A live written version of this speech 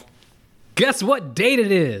Guess what date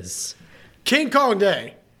it is? King Kong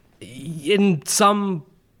Day. In some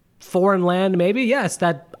foreign land, maybe. Yes,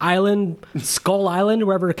 that island, Skull Island,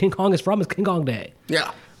 wherever King Kong is from, is King Kong Day. Yeah.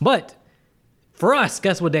 But for us,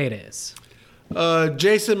 guess what day it is?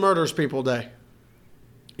 Jason Murders People Day.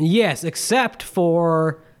 Yes, except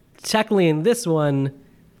for technically in this one,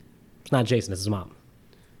 it's not Jason, it's his mom.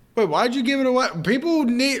 Wait, why'd you give it away? People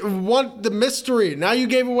want the mystery. Now you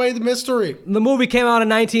gave away the mystery. The movie came out in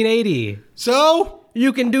 1980. So?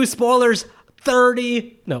 You can do spoilers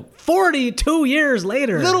 42 years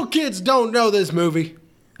later. Little kids don't know this movie.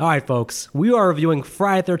 All right, folks, we are reviewing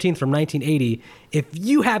Friday the 13th from 1980. If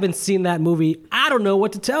you haven't seen that movie, I don't know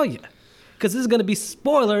what to tell you. Because this is going to be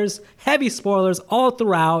spoilers, heavy spoilers all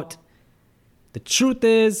throughout. The truth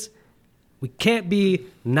is, we can't be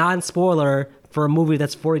non-spoiler for a movie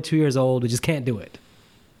that's 42 years old. We just can't do it.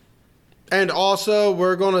 And also,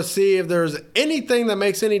 we're going to see if there's anything that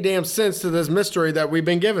makes any damn sense to this mystery that we've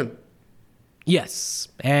been given. Yes,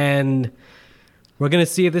 and we're going to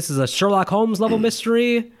see if this is a Sherlock Holmes level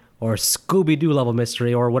mystery or Scooby-Doo level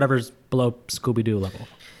mystery or whatever's below Scooby-Doo level.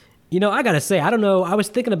 You know, I got to say, I don't know. I was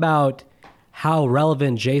thinking about how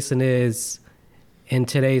relevant Jason is in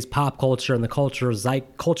today's pop culture and the cultural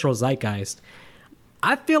zeitgeist.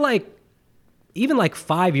 I feel like even like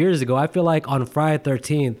 5 years ago, I feel like on Friday the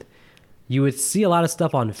 13th, you would see a lot of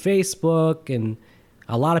stuff on Facebook and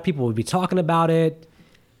a lot of people would be talking about it.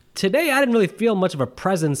 Today, I didn't really feel much of a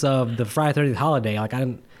presence of the Friday the 13th holiday. Like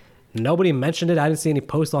nobody mentioned it. I didn't see any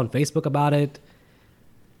posts on Facebook about it.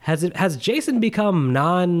 Has Jason become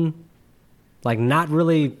not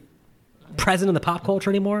really present in the pop culture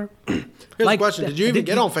anymore? Here's the question. Did you even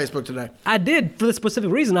get on Facebook today? I did, for the specific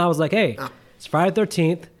reason. I was like, hey, It's Friday the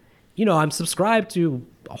 13th. You know, I'm subscribed to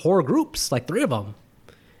horror groups, like 3 of them.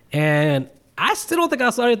 And I still don't think I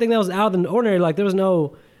saw anything that was out of the ordinary. Like, there was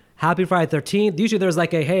no Happy Friday the 13th. Usually there's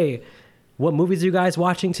like a, hey, what movies are you guys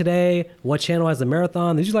watching today? What channel has the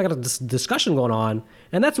marathon? There's usually like a discussion going on.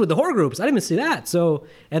 And that's with the horror groups. I didn't even see that. So,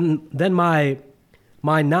 and then my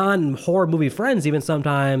non-horror movie friends even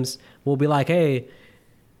sometimes will be like, hey,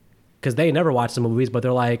 because they never watch the movies, but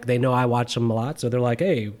they're like, they know I watch them a lot. So they're like,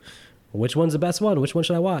 hey, which one's the best one? Which one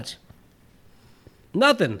should I watch?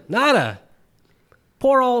 Nothing. Nada.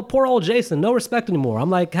 Poor old Jason. No respect anymore. I'm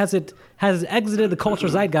like, has exited the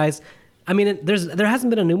cultural zeitgeist? I mean, there hasn't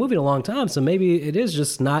been a new movie in a long time, so maybe it is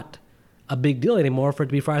just not a big deal anymore for it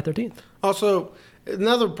to be Friday the 13th. Also,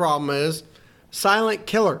 another problem is silent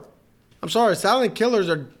killer. I'm sorry, silent killers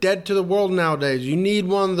are dead to the world nowadays. You need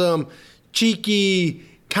one of them cheeky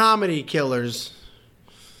comedy killers.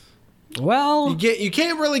 Well, you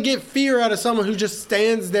can't really get fear out of someone who just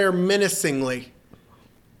stands there menacingly.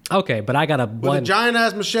 Okay, but I got with a giant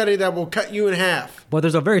ass machete that will cut you in half. But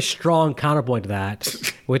there's a very strong counterpoint to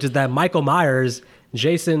that, which is that Michael Myers,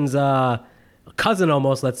 Jason's cousin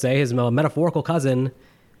almost, let's say, his metaphorical cousin,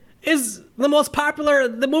 is the most popular.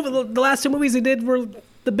 The last 2 movies he did were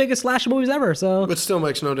the biggest slasher movies ever. So, it still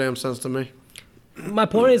makes no damn sense to me. My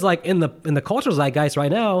point is, like, in the cultural zeitgeist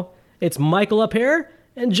right now, it's Michael up here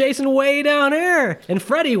and Jason way down here and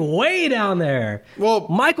Freddy way down there. Well,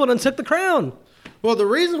 Michael done took the crown. Well, the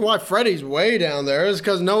reason why Freddy's way down there is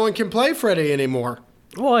because no one can play Freddy anymore.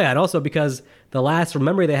 Well, yeah, and also because the last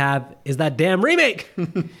memory they have is that damn remake.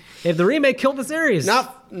 If the remake killed the series.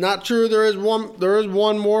 Not true. There is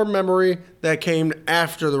one more memory that came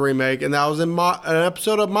after the remake, and that was in an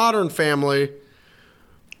episode of Modern Family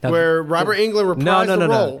where Robert Englund reprised the role.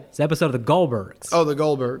 No. It's the episode of the Goldbergs. Oh, the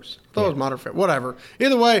Goldbergs. I thought it was Modern Family. Whatever.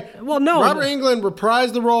 Either way, Robert Englund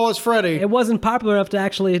reprised the role as Freddy. It wasn't popular enough to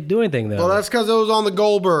actually do anything, though. Well, that's because it was on the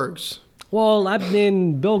Goldbergs. Well, I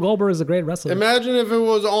mean, Bill Goldberg is a great wrestler. Imagine if it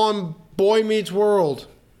was on Boy Meets World.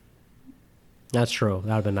 That's true. That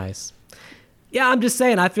would have been nice. Yeah, I'm just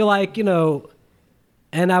saying, I feel like, you know,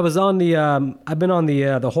 and I was on the, I've been on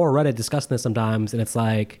the horror Reddit discussing this sometimes, and it's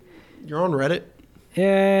like. You're on Reddit?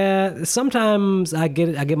 Yeah, sometimes I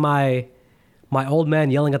get my old man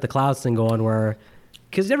yelling at the clouds thing going where,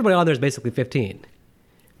 because everybody on there is basically 15,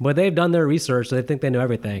 but they've done their research, so they think they know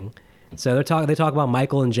everything. So they talk about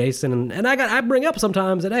Michael and Jason, and I bring up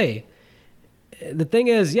sometimes that, hey, the thing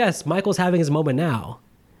is, yes, Michael's having his moment now,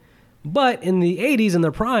 but in the 80s in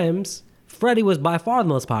their primes, Freddy was by far the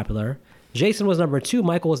most popular. Jason was number 2,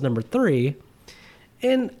 Michael was number 3,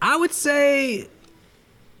 and I would say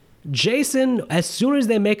Jason, as soon as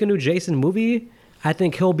they make a new Jason movie, I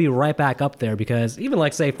think he'll be right back up there, because even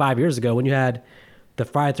like, say, 5 years ago when you had the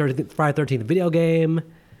Friday 13th video game,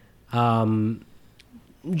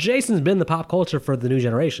 Jason's been the pop culture for the new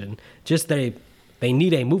generation. Just they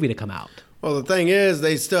need a movie to come out. Well, the thing is,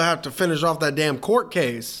 they still have to finish off that damn court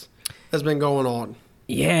case. that's been going on.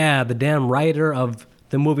 Yeah, the damn writer of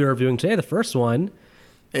the movie we're reviewing today, the first one.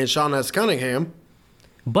 And Sean S. Cunningham.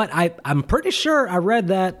 But I'm pretty sure I read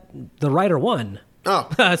that the writer won.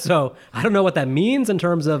 Oh. So I don't know what that means in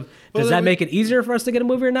terms of, does that make it easier for us to get a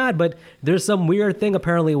movie or not? But there's some weird thing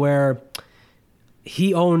apparently where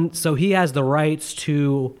he has the rights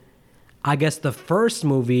to, I guess, the first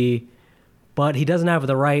movie, but he doesn't have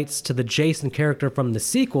the rights to the Jason character from the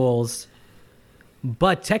sequels.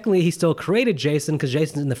 But technically, he still created Jason because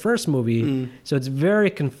Jason's in the first movie. So it's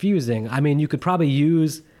very confusing. I mean, you could probably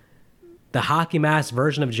use the hockey mask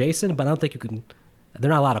version of Jason, but I don't think you can.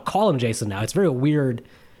 They're not allowed to call him Jason now. It's very weird,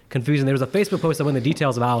 confusing. There was a Facebook post that went into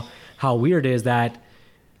details about how weird it is that,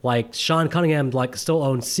 like, Sean Cunningham like still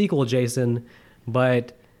owns sequel Jason,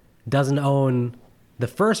 but doesn't own the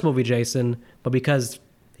first movie Jason. But because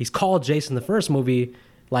he's called Jason the first movie,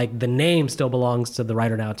 like the name still belongs to the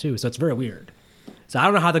writer now too. So it's very weird. So I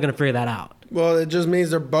don't know how they're going to figure that out. Well, it just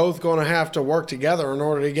means they're both going to have to work together in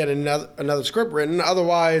order to get another script written.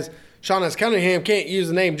 Otherwise, Sean S. Cunningham can't use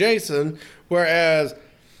the name Jason, whereas...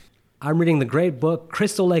 I'm reading the great book,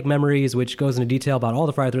 Crystal Lake Memories, which goes into detail about all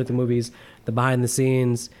the Friday the 13th movies, the behind the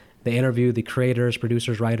scenes. They interview the creators,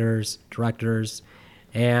 producers, writers, directors.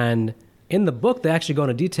 And in the book, they actually go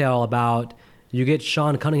into detail about, you get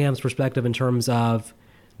Sean Cunningham's perspective in terms of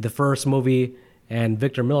the first movie and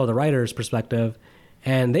Victor Miller, the writer's perspective.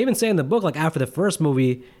 And they even say in the book, like, after the first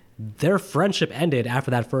movie, their friendship ended after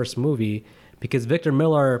that first movie because Victor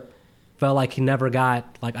Miller felt like he never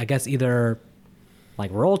got, like, I guess either like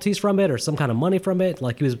royalties from it or some kind of money from it.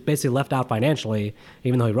 Like, he was basically left out financially,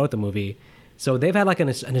 even though he wrote the movie. So they've had like an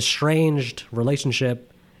estranged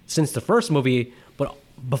relationship since the first movie, but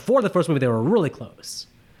before the first movie, they were really close.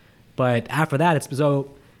 But after that, it's so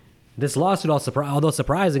this lawsuit, although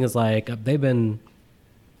surprising, is like they've been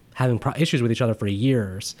having issues with each other for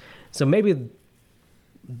years. So maybe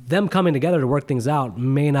them coming together to work things out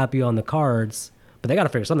may not be on the cards, but they got to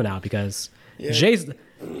figure something out because Jason,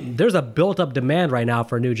 there's a built-up demand right now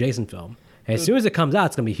for a new Jason film. And as soon as it comes out,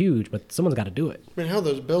 it's going to be huge, but someone's got to do it. I mean, hell,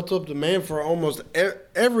 there's built-up demand for almost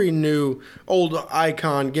every new old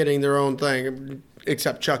icon getting their own thing,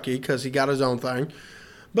 except Chucky because he got his own thing.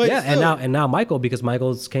 But yeah, still, and now Michael, because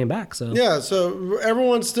Michael's came back. So yeah, so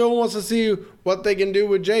everyone still wants to see what they can do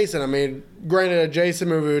with Jason. I mean, granted, a Jason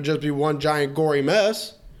movie would just be one giant gory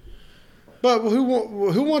mess. But who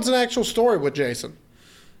wants an actual story with Jason?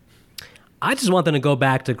 I just want them to go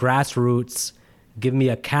back to grassroots, give me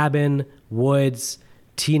a cabin, woods,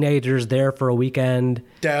 teenagers there for a weekend.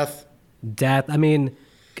 Death. I mean,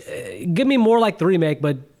 give me more like the remake,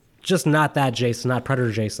 but just not that Jason, not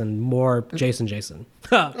Predator Jason, more Jason.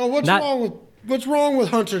 Oh, what's wrong with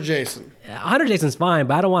Hunter Jason? Hunter Jason's fine,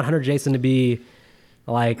 but I don't want Hunter Jason to be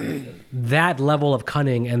like that level of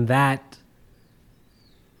cunning and that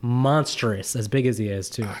monstrous as big as he is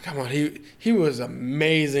too. Oh, come on, he was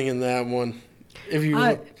amazing in that one. If you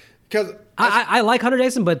because I like Hunter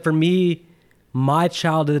Jason, but for me, my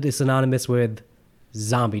childhood is synonymous with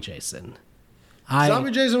Zombie Jason.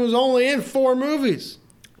 Zombie Jason was only in 4 movies.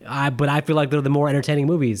 But I feel like they're the more entertaining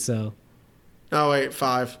movies. So, oh wait,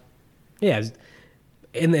 5. Yeah,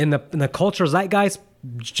 in the cultural zeitgeist,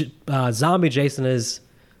 Zombie Jason is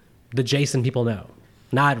the Jason people know,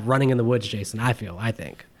 not Running in the Woods Jason. I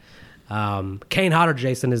think. Kane Hodder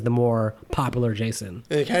Jason is the more popular Jason.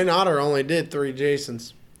 And Kane Hodder only did 3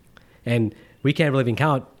 Jasons, and we can't really even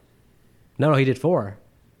count. No, he did 4.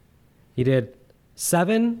 He did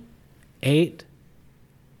 7, 8.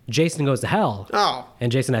 Jason Goes to Hell. Oh.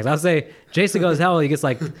 And Jason X. I'll say Jason Goes to Hell. He gets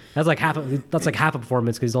like that's like half a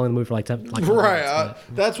performance because he's only in the movie for like 10. Like right. Minutes,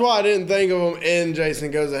 that's why I didn't think of him in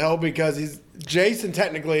Jason Goes to Hell because Jason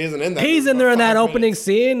technically isn't in that. He's in there in that opening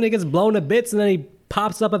scene. He gets blown to bits and then he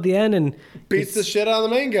pops up at the end and beats the shit out of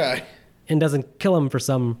the main guy and doesn't kill him for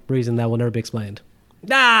some reason that will never be explained.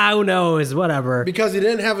 Who knows? Whatever. Because he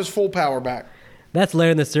didn't have his full power back. That's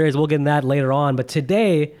later in the series. We'll get in that later on. But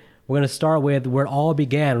today, we're going to start with where it all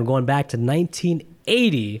began. We're going back to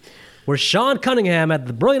 1980, where Sean Cunningham had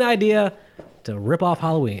the brilliant idea to rip off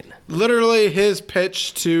Halloween. Literally his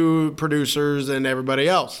pitch to producers and everybody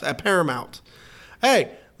else at Paramount.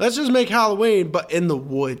 Hey, let's just make Halloween, but in the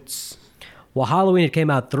woods. Well, Halloween came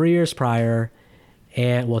out 3 years prior. 2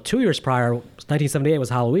 years prior, 1978 was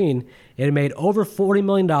Halloween. It had made over $40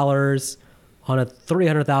 million on a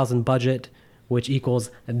 $300,000 budget, which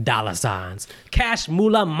equals dollar signs. Cash,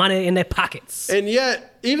 moolah, money in their pockets. And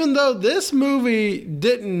yet, even though this movie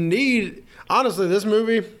didn't need... Honestly, this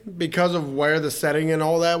movie, because of where the setting and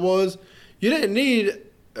all that was, you didn't need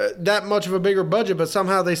that much of a bigger budget, but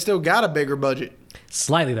somehow they still got a bigger budget.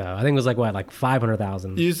 Slightly though. I think it was like what, like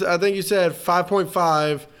 500,000. I think you said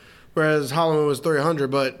 5.5, whereas Halloween was 300.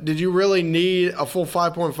 But did you really need a full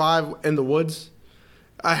 5.5 in the woods?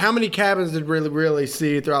 How many cabins did really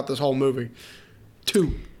see throughout this whole movie?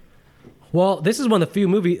 2. Well, this is one of the few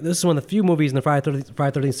movies in the Friday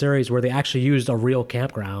 13th series where they actually used a real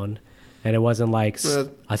campground, and it wasn't like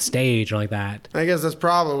a stage or like that. I guess that's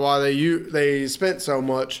probably why they spent so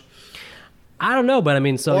much. I don't know, but I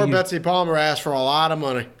mean, Betsy Palmer asked for a lot of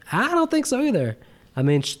money. I don't think so either. I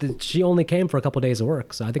mean, she only came for a couple of days of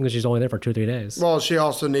work, so I think she's only there for 2 or 3 days. Well, she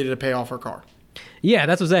also needed to pay off her car. Yeah,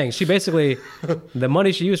 that's what I'm saying. She basically, the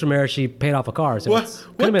money she used from there, she paid off a car. So it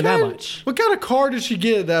couldn't have been that much. What kind of car did she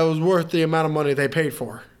get that was worth the amount of money they paid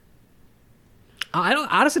for? I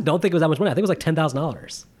honestly don't think it was that much money. I think it was like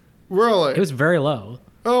 $10,000. Really? It was very low.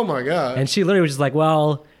 Oh my god! And she literally was just like,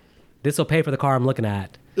 "Well, this will pay for the car I'm looking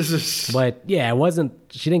at." But yeah, it wasn't.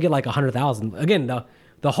 She didn't get like 100,000. Again,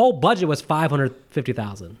 the whole budget was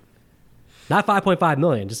 550,000, not 5.5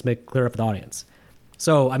 million. Just to make clear for the audience.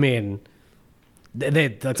 So I mean.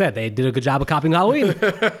 Like I said, they did a good job of copying Halloween.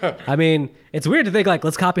 I mean, it's weird to think like,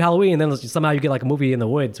 let's copy Halloween, and then somehow you get like a movie in the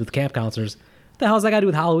woods with camp counselors. What the hell does that got to do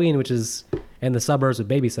with Halloween, which is in the suburbs with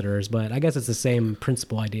babysitters? But I guess it's the same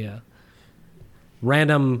principal idea.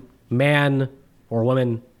 Random man or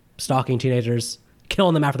woman stalking teenagers,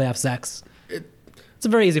 killing them after they have sex. It's a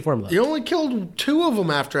very easy formula. You only killed 2 of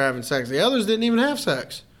them after having sex. The others didn't even have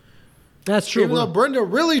sex. That's true. Even though Brenda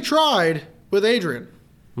really tried with Adrian.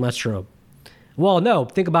 That's true. Well, no.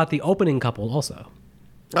 Think about the opening couple also.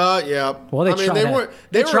 Yeah. Well,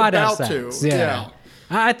 they tried about to. to. Yeah.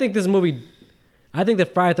 I think this movie, I think the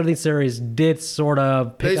Friday 13th series did sort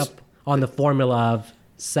of pick up on the formula of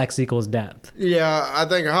sex equals death. Yeah, I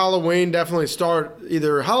think Halloween definitely started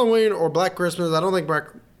either Halloween or Black Christmas. I don't think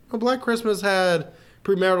Black Christmas had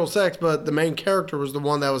premarital sex, but the main character was the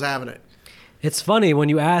one that was having it. It's funny when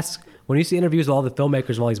you see interviews with all the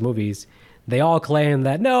filmmakers of all these movies. They all claim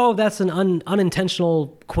that, no, that's an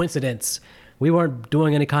unintentional coincidence. We weren't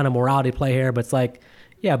doing any kind of morality play here. But it's like,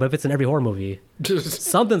 yeah, but if it's in every horror movie,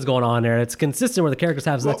 something's going on there. It's consistent where the characters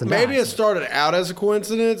have sex and die. Maybe it started out as a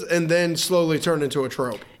coincidence and then slowly turned into a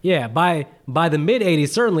trope. Yeah, by the mid-'80s,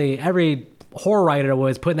 certainly every horror writer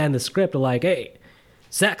was putting that in the script of like, hey,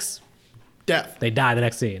 sex. Death. They die the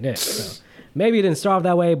next scene. Yeah, so maybe it didn't start off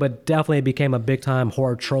that way, but definitely became a big-time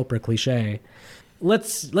horror trope or cliche.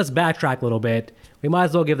 Let's backtrack a little bit. We might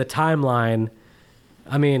as well give the timeline.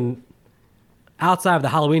 I mean, outside of the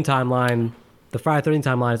Halloween timeline, the Friday 13th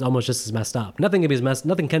timeline is almost just as messed up. Nothing can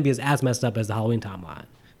be as messed up as the Halloween timeline.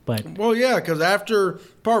 But well, yeah, because after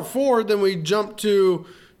part 4, then we jump to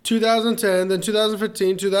 2010, then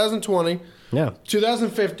 2015, 2020,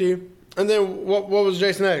 2050, and then what was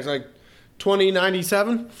Jason X, like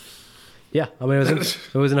 2097? Yeah, I mean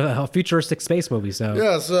it was in a futuristic space movie. So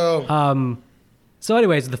yeah, so. So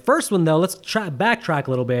anyways, the first one, though, let's backtrack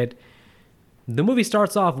a little bit. The movie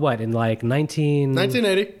starts off, what, in like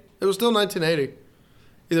 1980. It was still 1980.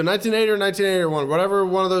 Either 1980 or 1981. Whatever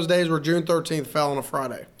one of those days where June 13th fell on a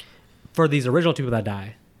Friday. For these original 2 that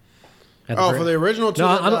die. For the original 2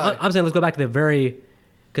 that die. I'm saying let's go back to the very...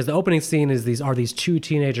 Because the opening scene is these 2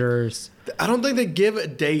 teenagers. I don't think they give a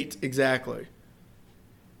date exactly.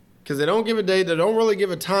 Because they don't give a date. They don't really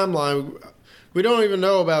give a timeline. We don't even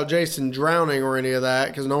know about Jason drowning or any of that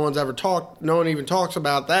because no one even talks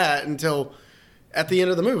about that until at the end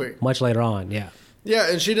of the movie. Much later on, yeah. Yeah,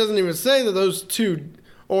 and she doesn't even say that those 2,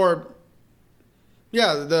 the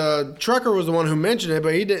trucker was the one who mentioned it,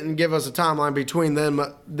 but he didn't give us a timeline between them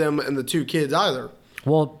and the 2 kids either.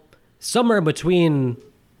 Well, somewhere between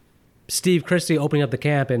Steve Christie opening up the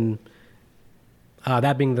camp and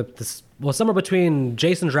that being somewhere between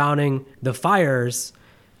Jason drowning, the fires...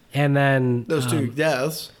 And then... Those 2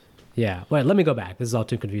 deaths. Yeah. Wait, let me go back. This is all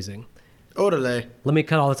too confusing. What are they? Let me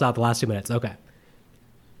cut all this out the last 2 minutes. Okay.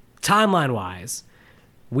 Timeline-wise,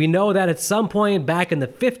 we know that at some point back in the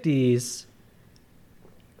 50s,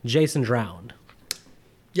 Jason drowned.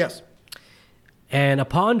 Yes. And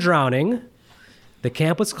upon drowning, the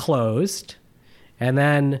camp was closed. And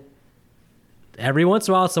then every once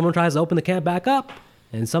in a while, someone tries to open the camp back up.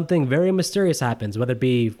 And something very mysterious happens, whether it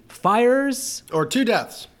be fires... Or 2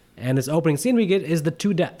 deaths. And this opening scene we get is the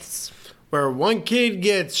 2 deaths. Where one kid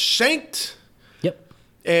gets shanked. Yep.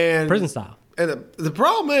 And prison style. And the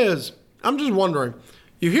problem is, I'm just wondering,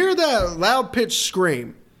 you hear that loud pitched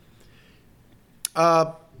scream.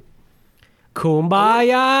 Kumbaya,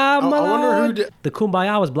 I wonder who did. The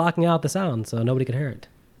Kumbaya was blocking out the sound, so nobody could hear it.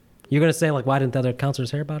 You're going to say, like, why didn't the other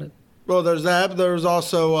counselors hear about it? Well, there's that, but there's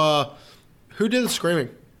also, who did the screaming?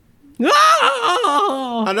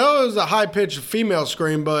 Ah! I know it was a high-pitched female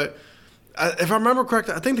scream, but if I remember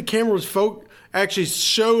correctly, I think the camera was actually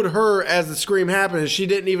showed her as the scream happened, and she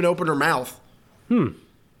didn't even open her mouth.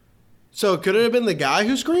 So could it have been the guy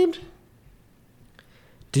who screamed?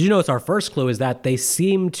 Did you notice our first clue is that they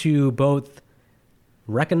seem to both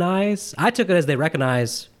recognize? I took it as they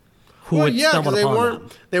recognize who had stumbled upon them.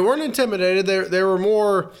 They weren't intimidated. They were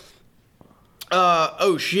more,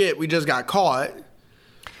 oh shit, we just got caught.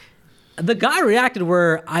 The guy reacted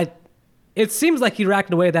it seems like he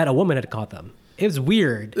reacted in a way that a woman had caught them. It was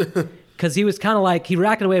weird because he was kind of like, he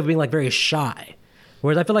reacted in a way of being like very shy.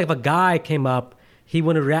 Whereas I feel like if a guy came up, he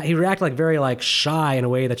wouldn't react. He reacted like very like shy in a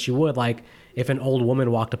way that you would like if an old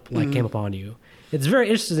woman walked up, like came upon you. It's very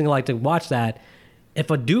interesting like to watch that. If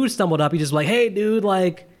a dude stumbled up, he just like, hey dude,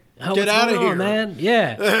 like, get out of here, man.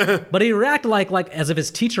 Yeah. But he reacted like as if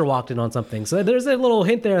his teacher walked in on something. So there's a little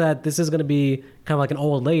hint there that this is going to be kind of like an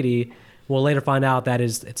old lady. We'll later find out that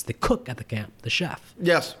it's the cook at the camp, the chef.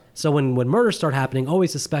 Yes. So when murders start happening,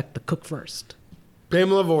 always suspect the cook first.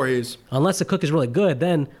 Pamela Voorhees. Unless the cook is really good,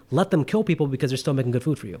 then let them kill people because they're still making good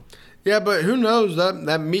food for you. Yeah, but who knows?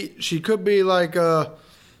 That meat, she could be like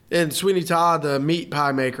in Sweeney Todd, the meat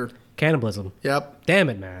pie maker. Cannibalism. Yep. Damn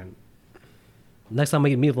it, man. Next time I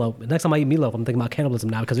eat meatloaf, I'm thinking about cannibalism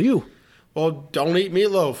now because of you. Well, don't eat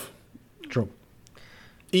meatloaf. True.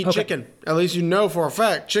 Eat chicken. At least you know for a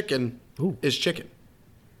fact chicken is chicken.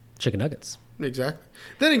 Chicken nuggets. Exactly.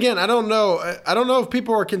 Then again, I don't know. I don't know if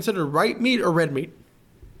people are considered white meat or red meat.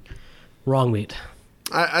 Wrong meat.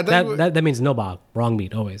 I think that means no, Bob. Wrong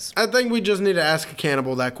meat, always. I think we just need to ask a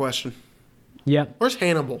cannibal that question. Yep. Where's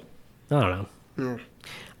Hannibal? I don't know.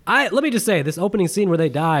 Let me just say, this opening scene where they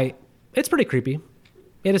die, it's pretty creepy.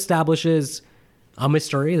 It establishes a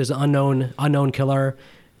mystery. There's an unknown killer.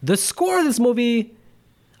 The score of this movie,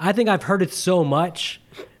 I think I've heard it so much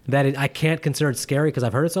that I can't consider it scary because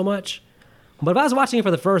I've heard it so much. But if I was watching it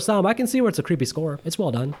for the first time, I can see where it's a creepy score. It's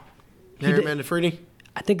well done. Harry Manfredi?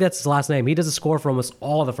 I think that's his last name. He does a score for almost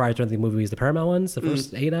all the Friday the 13th movies, the Paramount ones, the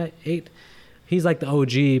first eight. He's like the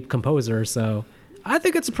OG composer, so I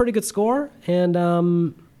think it's a pretty good score.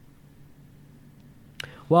 And,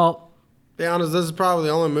 well... Be honest, this is probably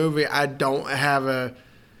the only movie I don't have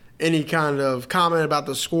any kind of comment about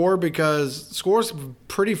the score because the score's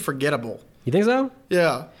pretty forgettable. You think so?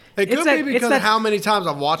 Yeah. It could be because of how many times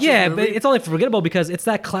I've watched this movie. But it's only forgettable because it's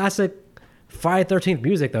that classic Friday 13th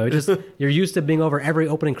music, though. It just you're used to being over every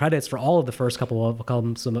opening credits for all of the first couple of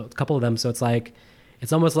them. So it's like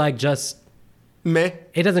it's almost like just meh.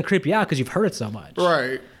 It doesn't creep you out because you've heard it so much,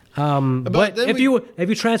 right? But if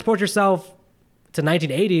you transport yourself to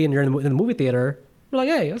 1980 and you're in the movie theater, you're like,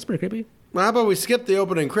 hey, that's pretty creepy. Well, how about we skip the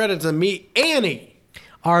opening credits and meet Annie,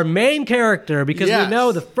 our main character, because we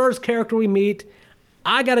know the first character we meet.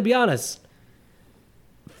 I got to be honest.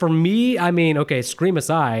 For me, I mean, okay, Scream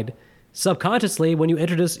aside, subconsciously, when you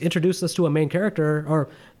introduce us to a main character, or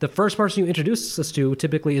the first person you introduce us to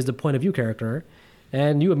typically is the point of view character,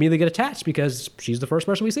 and you immediately get attached because she's the first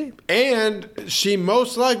person we see. And she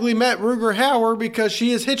most likely met Rutger Hauer because she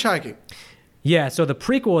is hitchhiking. Yeah, so the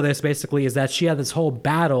prequel of this basically is that she had this whole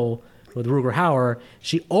battle with Rutger Hauer.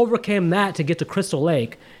 She overcame that to get to Crystal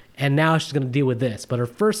Lake, and now she's going to deal with this. But her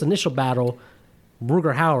first initial battle...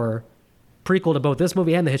 Rutger Hauer, prequel to both this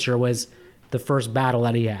movie and The Hitcher, was the first battle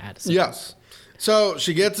that he had. So. Yes. So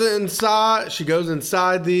she gets inside. She goes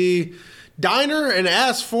inside the diner and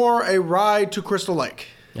asks for a ride to Crystal Lake.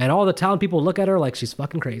 And all the town people look at her like she's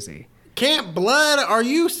fucking crazy. Camp Blood? Are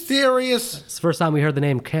you serious? It's the first time we heard the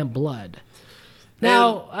name Camp Blood.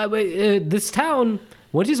 Now, this town,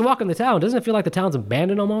 when she's walking the town, doesn't it feel like the town's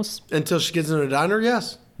abandoned almost? Until she gets in the diner,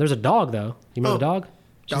 yes. There's a dog, though. You remember the dog?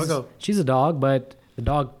 She's a dog, but the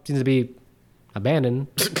dog seems to be abandoned.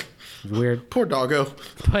 It's weird. Poor doggo.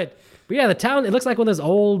 But yeah, the town, it looks like one of those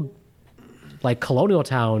old, like, colonial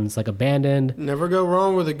towns, like, abandoned. Never go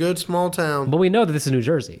wrong with a good small town. But we know that this is New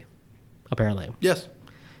Jersey, apparently. Yes.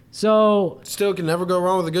 So... Still can never go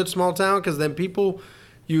wrong with a good small town, because then people,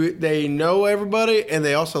 they know everybody, and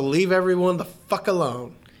they also leave everyone the fuck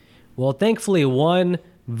alone. Well, thankfully, one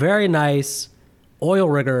very nice oil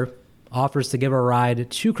rigger offers to give her a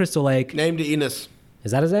ride to Crystal Lake. Named Enos.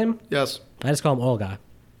 Is that his name? Yes. I just call him Oil Guy.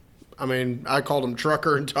 I mean, I called him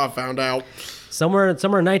Trucker until I found out. Somewhere in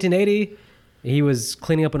 1980, he was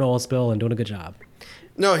cleaning up an oil spill and doing a good job.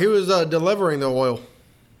 No, he was delivering the oil.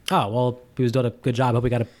 Oh, well, he was doing a good job. Hope he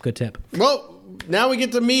got a good tip. Well, now we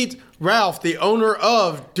get to meet Ralph, the owner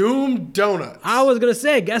of Doom Donuts. I was going to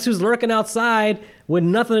say, guess who's lurking outside with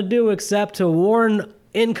nothing to do except to warn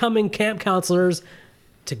incoming camp counselors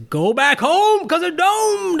to go back home because they're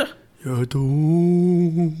domed. You're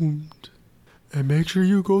doomed. And make sure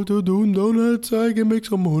you go to Doom Donuts so I can make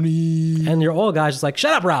some money. And your old guy's just like,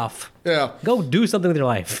 shut up, Ralph. Yeah. Go do something with your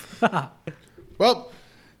life. Well,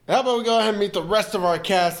 how about we go ahead and meet the rest of our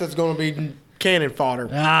cast that's going to be cannon fodder.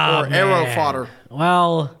 Or arrow fodder.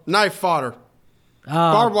 Well. Knife fodder.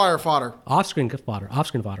 Barbed wire fodder. Off-screen fodder.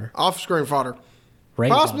 Off-screen fodder. Off-screen fodder.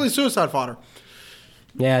 Rain Possibly fodder. suicide fodder.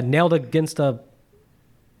 Yeah, nailed against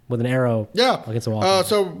with an arrow. Yeah. Against a wall.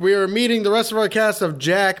 So we are meeting the rest of our cast of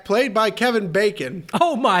Jack, played by Kevin Bacon.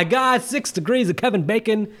 Oh my God, 6 Degrees of Kevin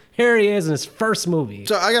Bacon. Here he is in his first movie.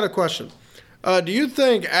 So I got a question. Do you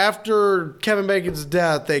think after Kevin Bacon's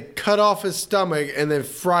death, they cut off his stomach and then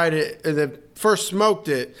fried it, and then first smoked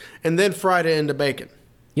it and then fried it into bacon?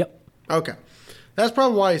 Yep. Okay. That's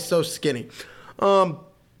probably why he's so skinny.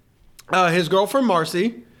 His girlfriend,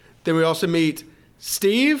 Marcy. Then we also meet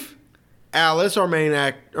Steve, Alice, our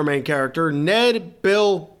main character, Ned,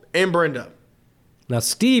 Bill, and Brenda. Now,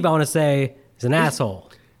 Steve, I want to say, is an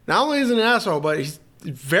asshole. Not only is he an asshole, but he's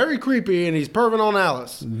very creepy and he's perving on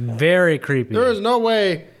Alice. Very creepy. There is no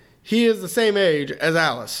way he is the same age as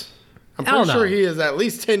Alice. I'm pretty sure he is at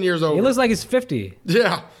least 10 years old. He looks like he's 50.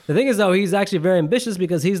 Yeah. The thing is, though, he's actually very ambitious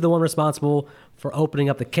because he's the one responsible for opening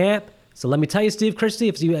up the camp. So let me tell you, Steve Christie,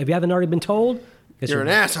 if you haven't already been told, you're an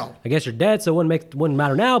asshole. I guess you're dead, so it wouldn't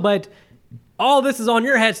matter now. But all this is on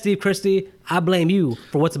your head, Steve Christie. I blame you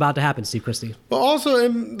for what's about to happen, Steve Christie. But also,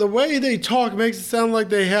 in the way they talk makes it sound like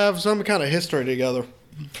they have some kind of history together.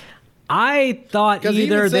 I thought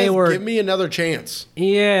either they were... Give me another chance.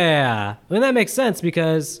 Yeah. I mean, that makes sense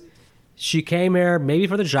because she came here maybe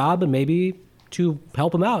for the job and maybe to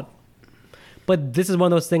help him out. But this is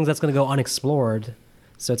one of those things that's going to go unexplored.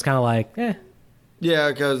 So it's kind of like, eh.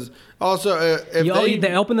 Yeah, because also if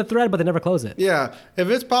they open the thread, but they never close it. Yeah, if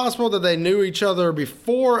it's possible that they knew each other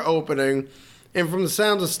before opening, and from the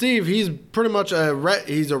sounds of Steve, he's pretty much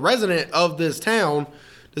he's a resident of this town.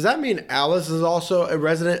 Does that mean Alice is also a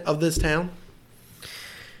resident of this town?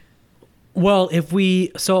 Well,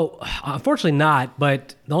 unfortunately not.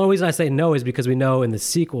 But the only reason I say no is because we know in the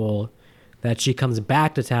sequel that she comes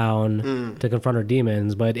back to town to confront her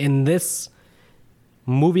demons. But in this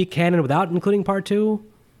movie canon without including part 2,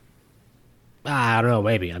 I don't know,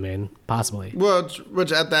 maybe. I mean, possibly. Well,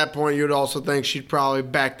 which at that point you'd also think she'd probably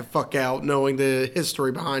back the fuck out knowing the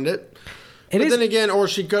history behind it. But then again, or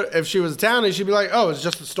she could, if she was a townie, she'd be like, oh, it's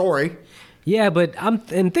just a story. Yeah, but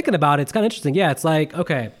and thinking about it, it's kind of interesting. Yeah, it's like,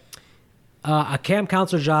 okay, a camp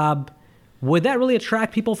counselor job, would that really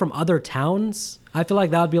attract people from other towns? I feel like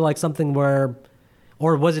that would be like something where,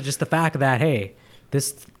 or was it just the fact that, hey,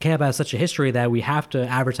 this camp has such a history that we have to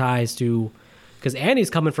advertise to, because Annie's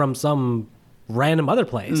coming from some random other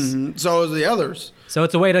place. Mm-hmm. So is the others. So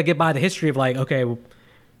it's a way to get by the history of like, okay,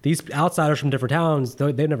 these outsiders from different towns,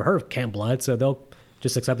 they've never heard of Camp Blood, so they'll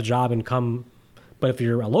just accept the job and come. But if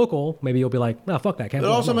you're a local, maybe you'll be like, no, fuck that Camp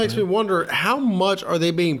Blood. It also makes me wonder, how much are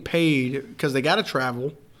they being paid? Because they got to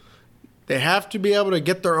travel. They have to be able to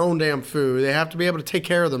get their own damn food. They have to be able to take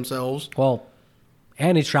care of themselves. Well,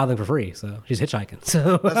 Annie's traveling for free, so she's hitchhiking.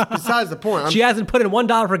 So that's besides the point. She hasn't put in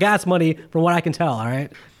 $1 for gas money, from what I can tell. All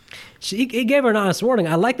right, he gave her an honest warning.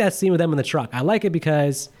 I like that scene with them in the truck. I like it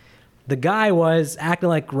because the guy was acting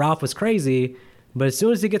like Ralph was crazy, but as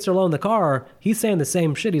soon as he gets her alone in the car, he's saying the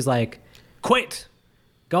same shit. He's like, "Quit,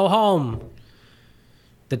 go home.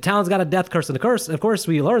 The town's got a death curse." And of course,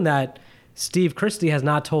 we learned that Steve Christie has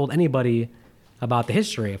not told anybody about the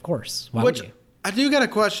history. Of course, why would you? I do got a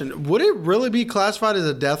question. Would it really be classified as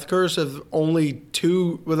a death curse if only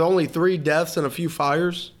 3 deaths and a few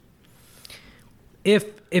fires? If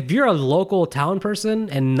you're a local town person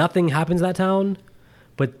and nothing happens in that town,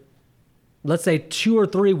 but let's say 2 or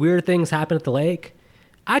 3 weird things happen at the lake,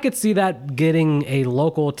 I could see that getting a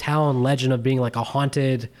local town legend of being like a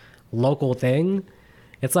haunted local thing.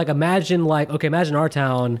 It's like imagine our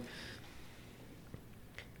town,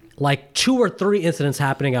 like 2 or 3 incidents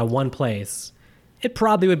happening at one place. It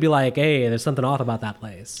probably would be like, hey, there's something off about that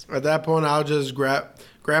place. At that point, I'll just grab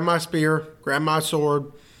my spear, grab my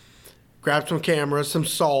sword, grab some cameras, some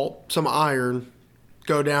salt, some iron,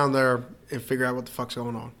 go down there and figure out what the fuck's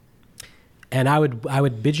going on. And I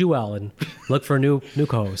would bid you well and look for a new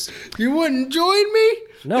co-host. You wouldn't join me?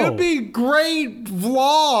 No. It would be a great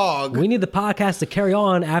vlog. We need the podcast to carry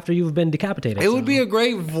on after you've been decapitated. It would be a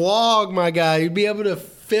great vlog, my guy. You'd be able to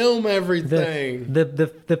film everything.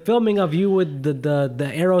 The filming of you with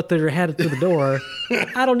the arrow through your head through the door.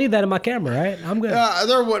 I don't need that in my camera, right? I'm good.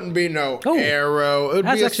 There wouldn't be no arrow. It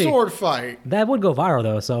would be a sword fight. That would go viral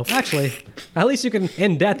though. So actually, at least you can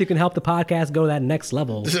help the podcast go to that next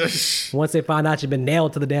level. Once they find out you've been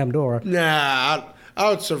nailed to the damn door. Nah, I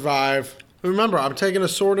would survive. Remember, I'm taking a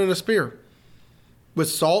sword and a spear with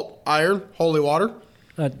salt, iron, holy water,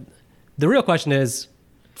 The real question is,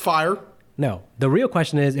 fire. no. The real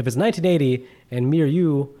question is, if it's 1980 and me or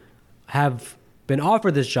you have been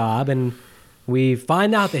offered this job and we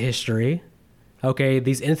find out the history, okay,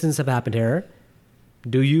 these incidents have happened here.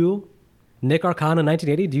 Do you, Nick Arcana,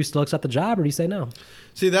 1980? Do you still accept the job, or do you say no?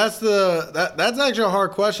 See, that's actually a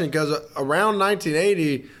hard question because around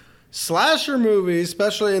 1980, slasher movies,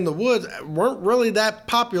 especially in the woods, weren't really that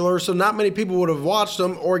popular, so not many people would have watched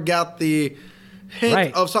them or got the hint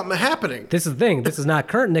Right. of something happening. This is the thing. This is not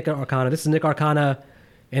current Nick Arcana. This is Nick Arcana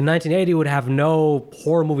in 1980 would have no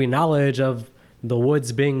horror movie knowledge of the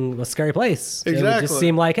woods being a scary place. It would Exactly. just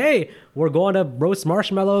seem like, hey, we're going to roast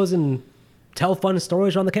marshmallows and tell fun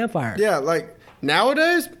stories around the campfire. Yeah, like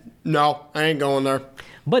nowadays, no, I ain't going there.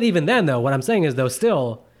 But even then, though, what I'm saying is, though,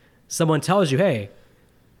 still, someone tells you, hey,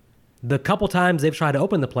 the couple times they've tried to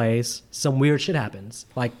open the place, some weird shit happens.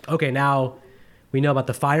 Like, okay, now we know about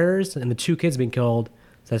the fires and the 2 kids being killed.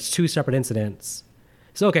 So that's 2 separate incidents.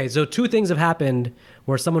 So, okay, so 2 things have happened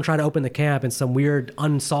where someone tried to open the camp and some weird,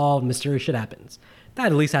 unsolved, mysterious shit happens. That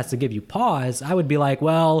at least has to give you pause. I would be like,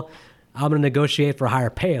 well, I'm going to negotiate for higher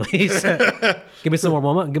pay at least. Give me some more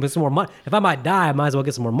money. Give me some more money. If I might die, I might as well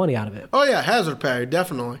get some more money out of it. Oh yeah, hazard pay,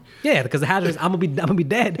 definitely. Yeah, because the hazard is I'm gonna be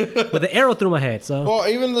dead with an arrow through my head. So Well,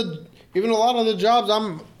 even a lot of the jobs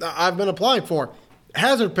I've been applying for,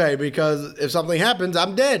 hazard pay, because if something happens,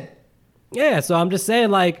 I'm dead. yeah, so I'm just saying,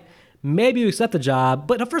 like, maybe you accept the job,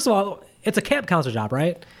 but first of all, it's a camp counselor job,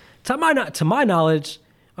 right? To my knowledge,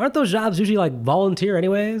 aren't those jobs usually like volunteer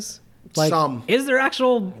anyways? Like, Some. is there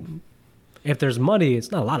actual? If there's money, it's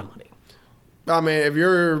not a lot of money. I mean, if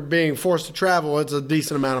you're being forced to travel, it's a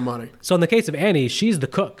decent amount of money. So in the case of Annie, she's the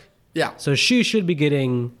cook. Yeah, So she should be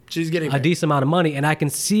getting she's getting a paid. decent amount of money, and I can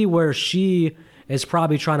see where she is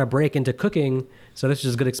probably trying to break into cooking. So this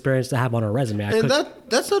is a good experience to have on her resume. I And cook-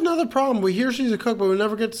 that's another problem. We hear she's a cook, but we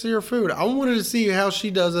never get to see her food. I wanted to see how she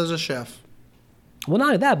does as a chef. Well, not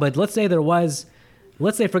only that, but let's say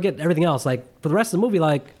forget everything else. Like for the rest of the movie,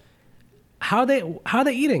 like how are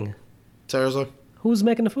they eating? Seriously, Who's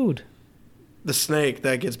making the food? the snake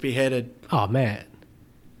that gets beheaded. Oh man.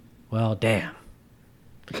 Well, damn.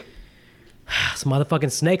 Some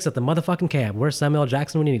motherfucking snakes at the motherfucking camp. Where's Samuel L.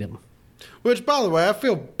 Jackson when you need him? Which, by the way, I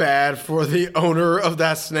feel bad for the owner of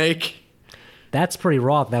that snake. That's pretty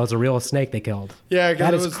raw. That was a real snake they killed. Yeah, 'cause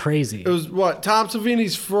that it is was crazy. It was what Tom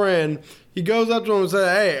Savini's friend. He goes up to him and says,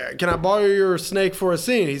 "Hey, can I borrow your snake for a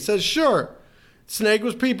scene?" He says, "Sure." Snake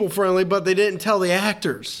was people friendly, but they didn't tell the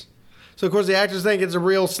actors. So of course the actors think it's a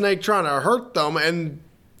real snake trying to hurt them, and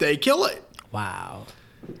they kill it. Wow.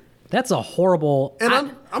 That's a horrible. And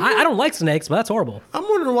I don't like snakes, but that's horrible. I'm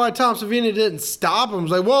wondering why Tom Savini didn't stop him.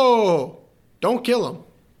 He's like, "Whoa, don't kill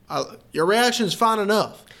him. Your reaction's fine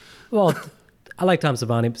enough." Well, I like Tom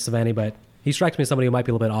Savini, but he strikes me as somebody who might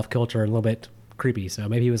be a little bit off kilter and a little bit creepy. So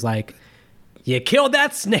maybe he was like, "You killed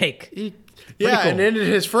that snake." Yeah, cool. and ended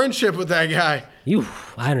his friendship with that guy.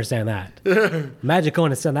 I understand that. Imagine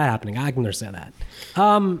going and seeing that happening. I can understand that.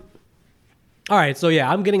 All right, so yeah,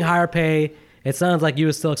 I'm getting higher pay. It sounds like you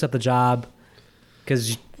would still accept the job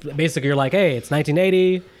because basically you're like, hey, it's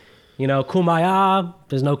 1980. You know, kumbaya.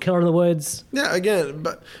 There's no killer in the woods. Yeah, again,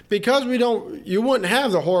 but because you wouldn't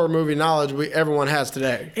have the horror movie knowledge everyone has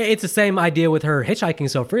today. It's the same idea with her hitchhiking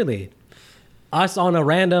so freely. Us on a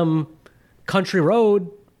random country road,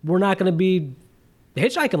 we're not going to be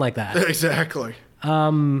hitchhiking like that. Exactly.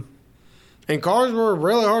 And cars were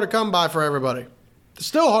really hard to come by for everybody. They're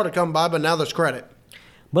still hard to come by, but now there's credit.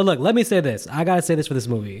 But look, let me say this. I got to say this for this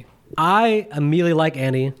movie. I immediately like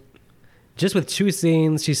Annie. Just with 2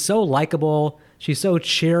 scenes, she's so likable. She's so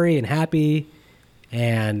cheery and happy.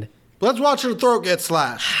 And Let's watch her throat get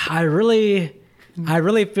slashed. I really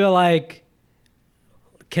feel like,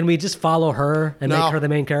 can we just follow her and No. make her the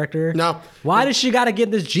main character? No. Why does she got to get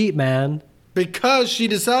in this Jeep, man? Because she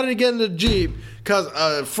decided to get in the Jeep because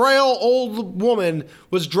a frail old woman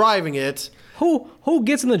was driving it. Who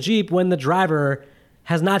gets in the Jeep when the driver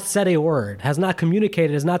has not said a word, has not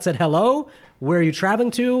communicated, has not said hello? Where are you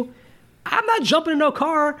traveling to? I'm not jumping in no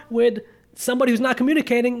car with somebody who's not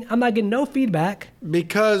communicating. I'm not getting no feedback.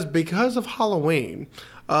 Because of Halloween,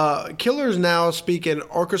 killers now speak in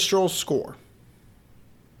orchestral score.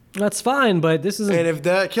 That's fine, but this isn't. And if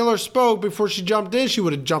that killer spoke before she jumped in, she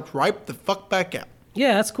would have jumped right the fuck back out.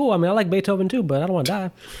 Yeah, that's cool. I mean, I like Beethoven too, but I don't want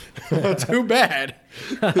to die. Too bad.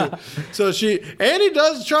 So Annie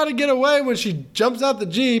does try to get away when she jumps out the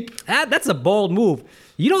Jeep. That's a bold move.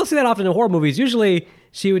 You don't see that often in horror movies. Usually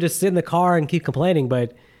she would just sit in the car and keep complaining,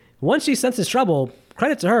 but once she senses trouble,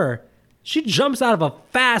 credit to her, She jumps out of a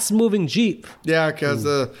fast-moving Jeep. Yeah,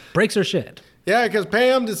 because breaks her shit. Yeah, because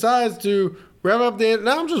Pam decides to rev up the.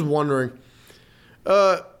 Now I'm just wondering.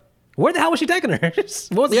 Where the hell was she taking her? What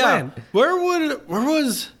was the plan? Where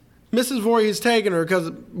was Mrs. Voorhees taking her?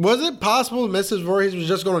 Because was it possible Mrs. Voorhees was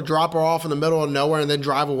just going to drop her off in the middle of nowhere and then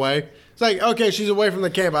drive away? It's like, okay, she's away from the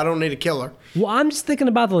camp. I don't need to kill her. Well, I'm just thinking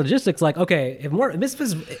about the logistics. Like, okay, if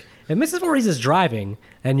Mrs. Voorhees is driving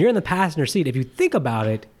and you're in the passenger seat, if you think about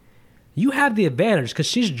it, you have the advantage because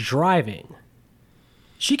she's driving.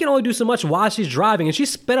 She can only do so much while she's driving, and she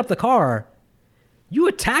sped up the car. You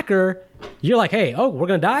attack her, you're like, hey, oh, we're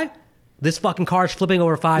going to die? This fucking car's flipping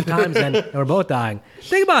over 5 times and we're both dying.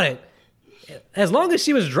 Think about it. As long as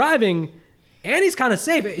she was driving, Annie's kind of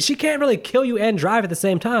safe. She can't really kill you and drive at the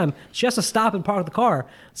same time. She has to stop and park the car.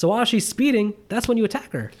 So while she's speeding, that's when you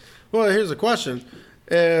attack her. Well, here's the question.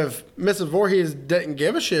 If Mrs. Voorhees didn't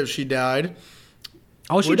give a shit if she died,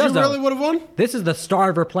 oh, she does, really would have won? This is the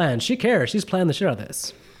start of her plan. She cares. She's planning the shit out of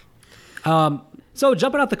this. So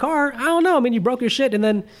jumping out the car, I don't know. I mean, you broke your shit, and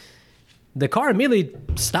then the car immediately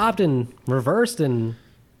stopped and reversed and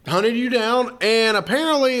hunted you down. And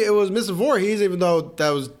apparently it was Mrs. Voorhees, even though that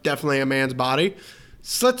was definitely a man's body,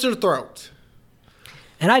 slits her throat.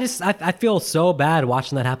 And I feel so bad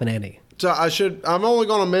watching that happen to Annie. So I'm only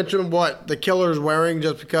going to mention what the killer's wearing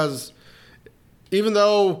just because even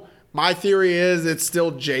though my theory is it's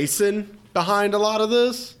still Jason behind a lot of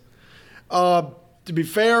this, to be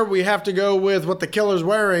fair, we have to go with what the killer's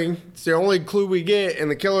wearing. It's the only clue we get,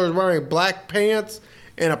 and the killer is wearing black pants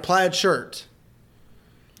and a plaid shirt.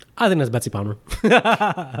 I think that's Betsy Palmer.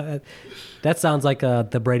 That sounds like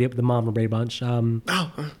the mom from Brady Bunch. I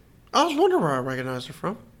was wondering where I recognized her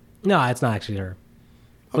from. No, it's not actually her.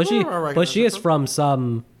 But she is from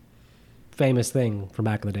some famous thing from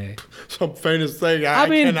back in the day. Some famous thing I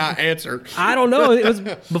cannot answer. I don't know. It was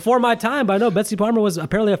before my time, but I know Betsy Palmer was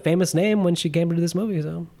apparently a famous name when she came to this movie,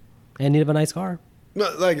 so and needed a nice car.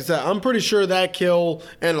 Like I said, I'm pretty sure that kill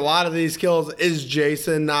and a lot of these kills is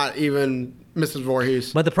Jason, not even Mrs.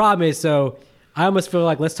 Voorhees. But the problem is, so I almost feel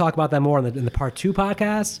like let's talk about that more in the part 2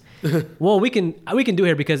 podcast. Well, we can do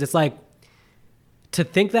here because it's like to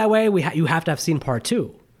think that way. You have to have seen part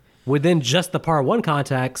 2. Within just the part 1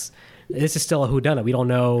 context, this is still a whodunit. We don't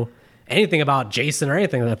know anything about Jason or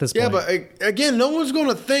anything at this point. Yeah, but again, no one's going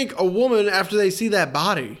to think a woman after they see that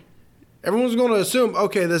body. Everyone's going to assume,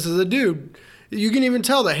 okay, this is a dude. You can even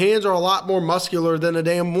tell the hands are a lot more muscular than a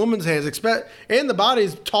damn woman's hands. And the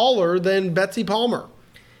body's taller than Betsy Palmer.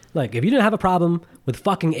 Look, if you didn't have a problem with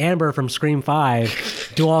fucking Amber from Scream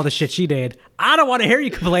 5 doing all the shit she did, I don't want to hear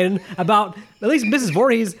you complaining about at least Mrs.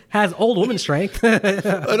 Voorhees has old woman strength.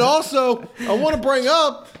 And also, I want to bring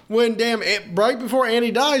up when right before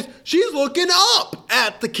Annie dies, she's looking up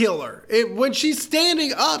at the killer. When she's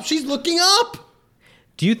standing up, she's looking up.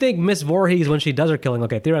 Do you think Miss Voorhees, when she does her killing,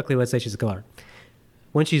 okay, theoretically, let's say she's a killer.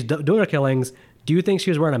 When she's doing her killings, do you think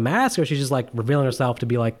she was wearing a mask or she's just like revealing herself to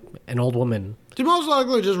be like an old woman? She's most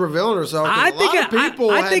likely just revealing herself. I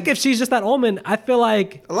think if she's just that old woman, I feel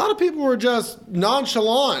like a lot of people were just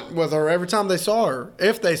nonchalant with her every time they saw her,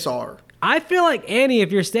 if they saw her. I feel like Annie,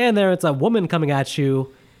 if you're standing there, it's a woman coming at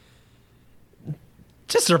you.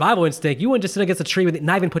 Just survival instinct. You wouldn't just sit against a tree with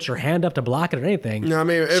not even put your hand up to block it or anything. No, I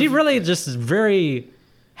mean, she really just very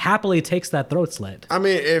happily takes that throat slit. I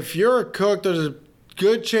mean, if you're a cook, there's a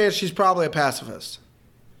good chance she's probably a pacifist.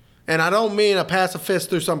 And I don't mean a pacifist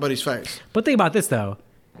through somebody's face. But think about this, though.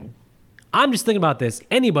 I'm just thinking about this.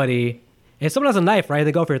 Anybody, if someone has a knife, right,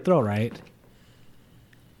 they go for your throat, right?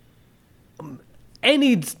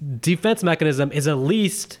 Any defense mechanism is at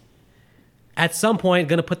least, at some point,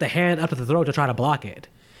 going to put the hand up to the throat to try to block it.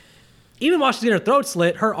 Even while she's getting her throat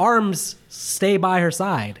slit, her arms stay by her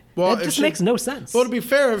side. Well, it just makes no sense. Well, to be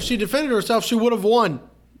fair, if she defended herself, she would have won.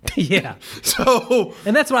 Yeah. So,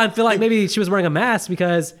 and that's why I feel like maybe she was wearing a mask,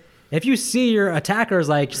 because if you see your attackers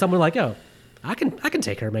like someone like, yo, I can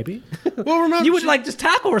take her maybe. Well, remember you would like just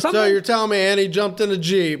tackle or something. So you're telling me Annie jumped in a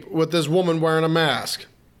Jeep with this woman wearing a mask?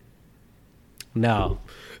 No.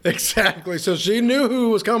 Exactly. So she knew who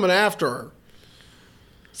was coming after her.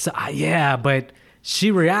 So yeah, but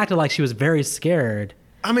she reacted like she was very scared.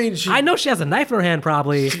 I mean, I know she has a knife in her hand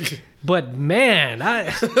probably, but man,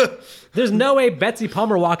 there's no way Betsy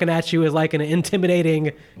Palmer walking at you is like an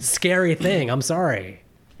intimidating, scary thing. I'm sorry.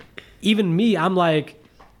 Even me, I'm like,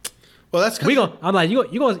 well, that's I'm like, you're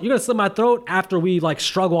gonna slit my throat after we like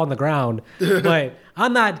struggle on the ground, but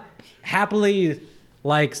I'm not happily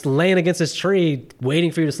like laying against this tree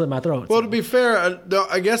waiting for you to slit my throat. Well, to be fair,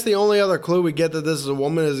 I guess the only other clue we get that this is a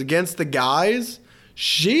woman is against the guys.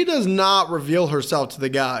 She does not reveal herself to the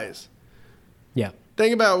guys. Yeah.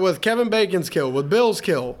 Think about with Kevin Bacon's kill, with Bill's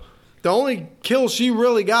kill. The only kill she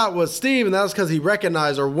really got was Steve, and that was because he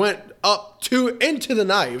recognized her, went up into the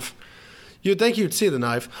knife. You'd think you'd see the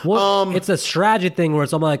knife. Well, it's a strategy thing where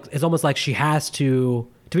it's almost like she has to.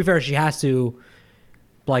 To be fair, she has to,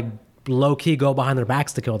 like, low key go behind their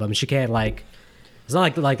backs to kill them. She can't like. It's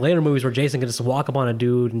not like later movies where Jason can just walk up on a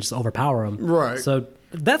dude and just overpower him. Right. So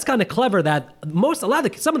that's kind of clever. That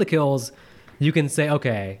some of the kills, you can say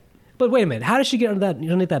okay, but wait a minute, how did she get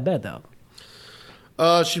underneath that bed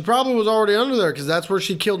though? She probably was already under there because that's where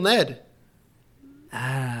she killed Ned.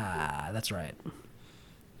 Ah, that's right.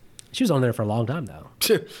 She was on there for a long time, though.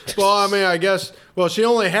 Well, I mean, I guess. Well, she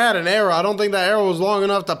only had an arrow. I don't think that arrow was long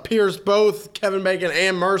enough to pierce both Kevin Bacon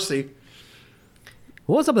and Marcy.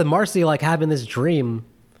 What's up with Marcy, like, having this dream,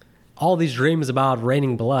 all these dreams about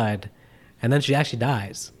raining blood, and then she actually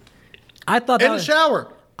dies? I thought in the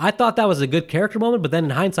shower. I thought that was a good character moment, but then in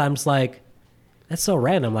hindsight, I'm just like, that's so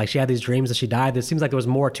random. Like, she had these dreams that she died. It seems like there was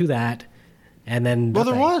more to that. And then well,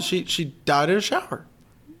 there was. She died in a shower.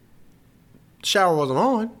 The shower wasn't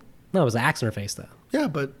on. No, it was an axe in her face, though. Yeah,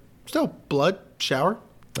 but still, bloody shower.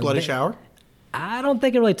 I don't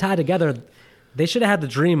think it really tied together. They should have had the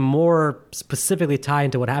dream more specifically tied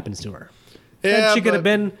into what happens to her. Yeah, she could have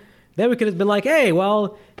been. Then we could have been like, hey,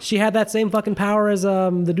 well, she had that same fucking power as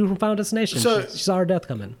the dude from Final Destination. So, she saw her death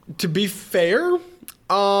coming. To be fair,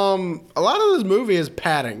 a lot of this movie is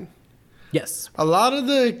padding. Yes. A lot of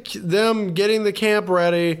them getting the camp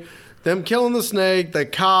ready, them killing the snake, the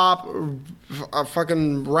cop,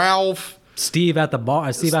 fucking Ralph. Steve at the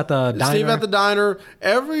bar. Steve at the diner. Steve at the diner.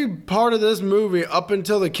 Every part of this movie up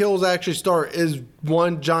until the kills actually start is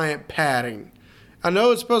one giant padding. I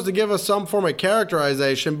know it's supposed to give us some form of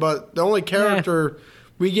characterization, but the only character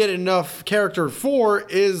we get enough character for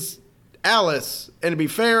is Alice. And to be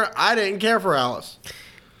fair, I didn't care for Alice.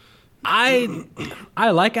 I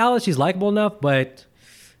like Alice. She's likable enough, but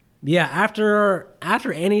yeah, after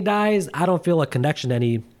Annie dies, I don't feel a connection to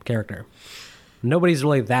any character. Nobody's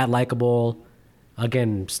really that likable.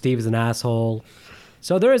 Again, Steve is an asshole.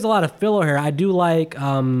 So there is a lot of filler here. I do like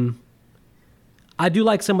some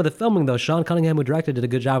of the filming though. Sean Cunningham, who directed, did a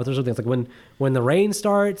good job with those things. Like when the rain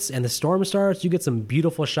starts and the storm starts, you get some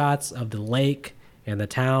beautiful shots of the lake and the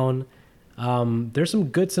town. There's some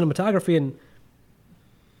good cinematography, and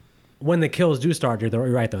when the kills do start, you're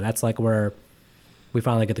right though. That's like where we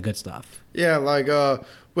finally get the good stuff. Yeah, like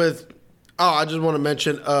I just want to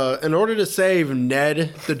mention, in order to save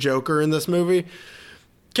Ned, the Joker, in this movie,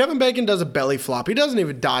 Kevin Bacon does a belly flop. He doesn't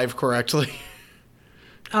even dive correctly.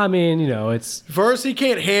 I mean, it's... First, he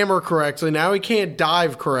can't hammer correctly. Now he can't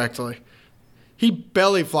dive correctly. He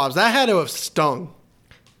belly flops. That had to have stung.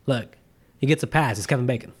 Look, he gets a pass. It's Kevin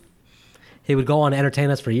Bacon. He would go on to entertain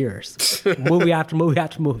us for years. Movie after movie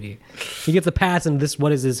after movie. He gets a pass in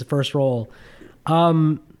what is his first role.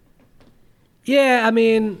 Yeah, I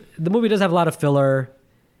mean, the movie does have a lot of filler,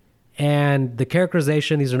 and the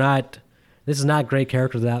characterization, this is not great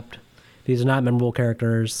character depth. These are not memorable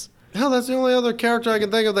characters. Hell, that's the only other character I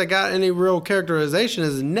can think of that got any real characterization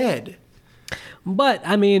is Ned. But,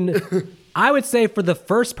 I mean, I would say for the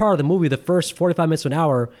first part of the movie, the first 45 minutes to an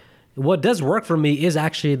hour, what does work for me is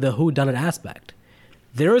actually the whodunit aspect.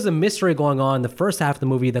 There is a mystery going on in the first half of the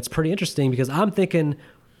movie that's pretty interesting because I'm thinking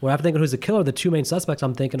who's the killer, the two main suspects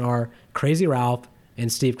I'm thinking are Crazy Ralph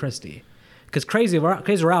and Steve Christie. Because Crazy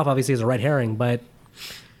Ralph obviously is a red herring, but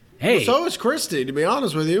hey. Well, so is Christie, to be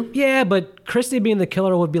honest with you. Yeah, but Christie being the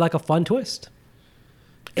killer would be like a fun twist.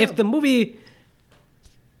 Yeah. If the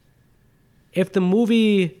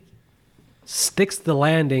movie sticks the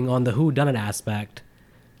landing on the whodunit aspect,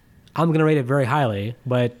 I'm going to rate it very highly,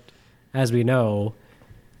 but as we know,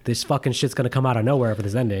 this fucking shit's going to come out of nowhere for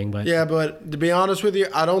this ending. But yeah, but to be honest with you,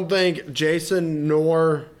 I don't think Jason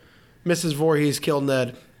nor Mrs. Voorhees killed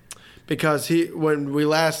Ned because when we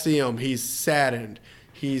last see him, he's saddened.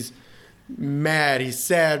 He's mad. He's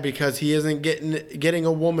sad because he isn't getting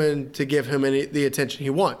a woman to give him the attention he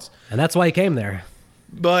wants. And that's why he came there.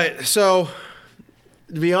 But so,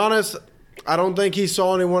 to be honest, I don't think he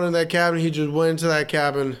saw anyone in that cabin. He just went into that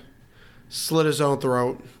cabin, slit his own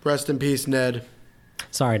throat. Rest in peace, Ned.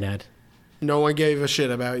 Sorry, Ned. No one gave a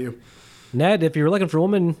shit about you. Ned, if you were looking for a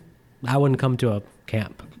woman, I wouldn't come to a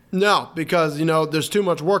camp. No, because, there's too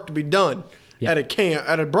much work to be done at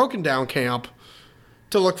a broken down camp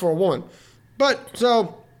to look for a woman. But,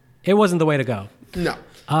 so... It wasn't the way to go. No.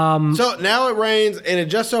 So, now it rains, and it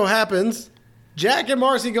just so happens Jack and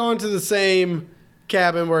Marcy go into the same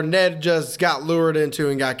cabin where Ned just got lured into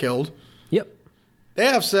and got killed. Yep. They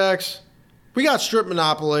have sex. We got strip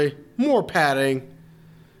monopoly. More padding.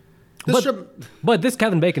 But this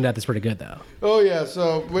Kevin Bacon death is pretty good though. Oh yeah,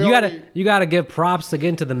 so you gotta give props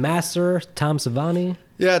again to the master Tom Savini.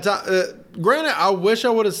 Yeah, granted, I wish I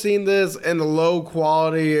would have seen this in the low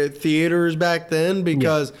quality theaters back then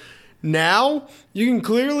because now you can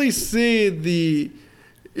clearly see the,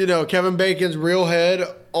 Kevin Bacon's real head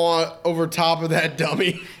on over top of that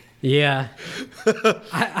dummy. Yeah,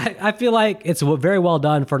 I feel like it's very well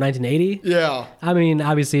done for 1980. Yeah, I mean,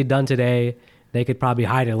 obviously done today, they could probably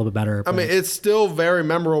hide it a little bit better. I mean, it's still a very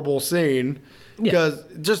memorable scene because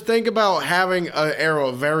just think about having an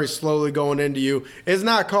arrow very slowly going into you. It's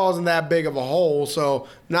not causing that big of a hole, so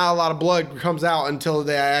not a lot of blood comes out until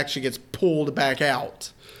it actually gets pulled back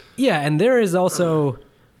out. Yeah, and there's a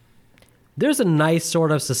nice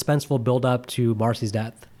sort of suspenseful build up to Marcy's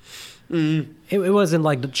death. Mm. It wasn't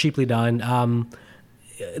like cheaply done.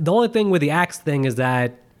 The only thing with the axe thing is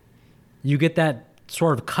that you get that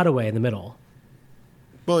sort of cutaway in the middle.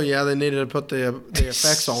 Well, yeah, they needed to put the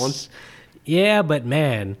effects on. Yeah, but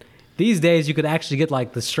man, these days you could actually get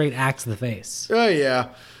like the straight axe to the face. Oh yeah,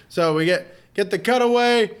 so we get the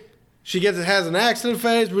cutaway. She has an axe in the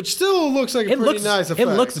face, which still looks like a pretty nice effect.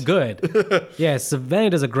 It looks good. Yeah, Savini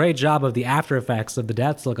does a great job of the after effects of the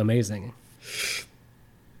deaths. Look amazing.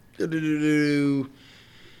 Oh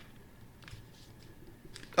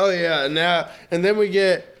yeah, and then we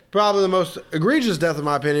get probably the most egregious death in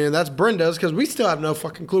my opinion. That's Brenda's, because we still have no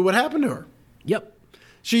fucking clue what happened to her. Yep.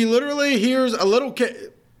 She literally hears a little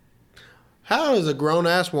kid. How is a grown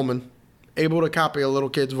ass woman able to copy a little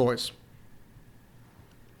kid's voice?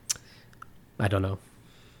 I don't know.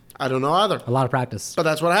 I don't know either. A lot of practice. But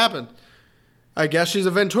that's what happened. I guess she's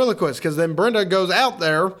a ventriloquist, because then Brenda goes out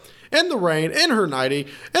there in the rain in her nightie.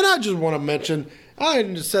 And I just want to mention,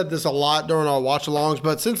 I said this a lot during our watch-alongs,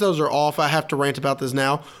 but since those are off, I have to rant about this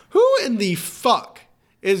now. Who in the fuck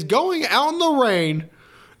is going out in the rain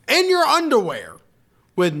in your underwear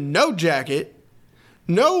with no jacket,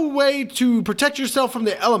 no way to protect yourself from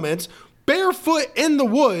the elements, barefoot in the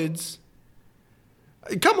woods?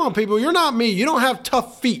 Come on, people. You're not me. You don't have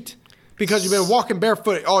tough feet because you've been walking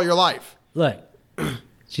barefoot all your life. Look,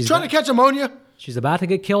 she's trying to catch ammonia. She's about to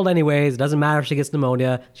get killed anyways. It doesn't matter if she gets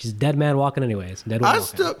pneumonia. She's a dead man walking anyways. They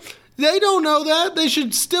don't know that. They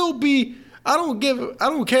should still be. I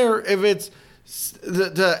don't care if it's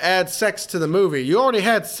to add sex to the movie. You already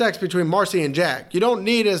had sex between Marcy and Jack. You don't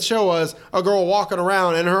need to show us a girl walking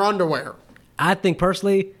around in her underwear. I think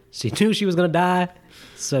personally, she knew she was going to die.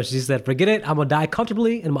 So she said, forget it. I'm going to die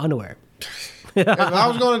comfortably in my underwear. If I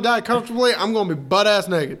was going to die comfortably, I'm going to be butt-ass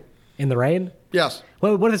naked. In the rain? Yes.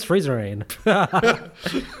 What is freezing rain? I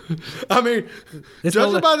mean,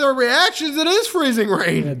 judging by their reactions, it is freezing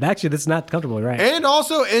rain. Actually, that's not comfortable, right? And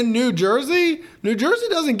also in New Jersey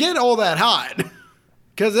doesn't get all that hot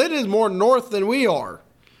because it is more north than we are.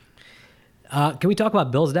 Can we talk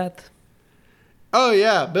about Bill's death? Oh,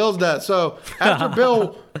 yeah, Bill's death. So after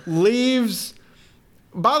Bill leaves,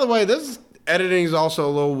 by the way, this editing is also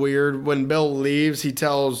a little weird. When Bill leaves, he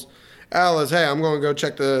tells Alice, hey, I'm going to go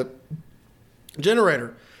check the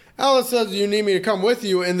generator. Alice says, you need me to come with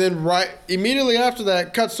you, and then immediately after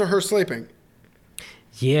that cuts to her sleeping.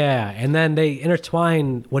 Yeah, and then they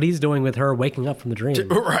intertwine what he's doing with her waking up from the dream.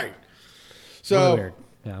 Right. So really weird.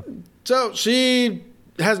 Yeah. So she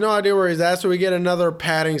has no idea where he's at, so we get another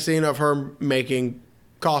padding scene of her making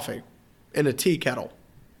coffee in a tea kettle.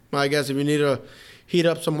 Well, I guess if you need to heat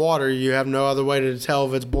up some water, you have no other way to tell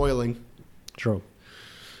if it's boiling. True.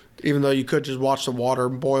 Even though you could just watch the water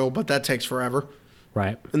boil, but that takes forever.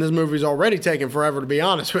 Right. And this movie's already taken forever, to be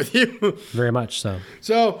honest with you. Very much so.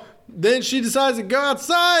 So then she decides to go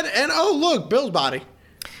outside, and oh, look, Bill's body.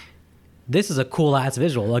 This is a cool-ass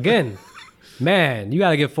visual. Again, man, you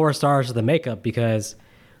got to give 4 stars to the makeup because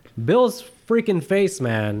Bill's freaking face,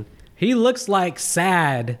 man, he looks like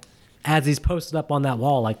sad as he's posted up on that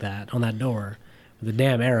wall like that, on that door, with the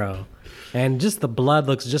damn arrow. And just the blood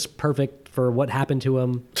looks just perfect for what happened to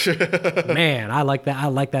him. Man, I like that. I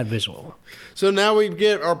like that visual. So now we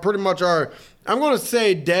get pretty much our, I'm going to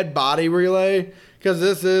say dead body relay, because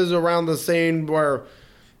this is around the scene where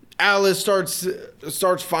Alice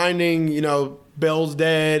starts finding, Bill's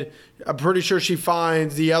dead. I'm pretty sure she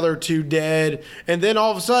finds the other 2 dead. And then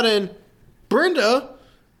all of a sudden, Brenda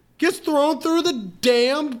gets thrown through the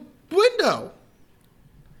damn window.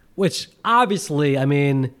 Which obviously, I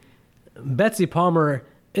mean, Betsy Palmer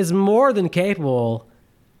is more than capable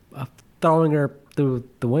of throwing her through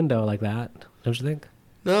the window like that, don't you think?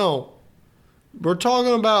 No. We're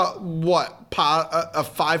talking about what? A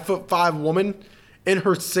 5'5" woman in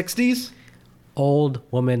her 60s? Old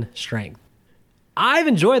woman strength. I've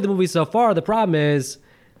enjoyed the movie so far. The problem is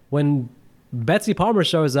when Betsy Palmer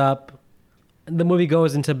shows up, and the movie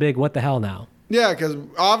goes into big what the hell now. Yeah, because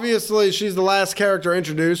obviously she's the last character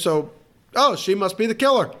introduced, so she must be the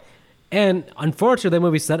killer. And unfortunately, the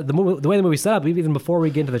way the movie set up, even before we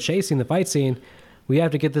get into the chase scene, the fight scene, we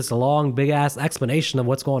have to get this long, big-ass explanation of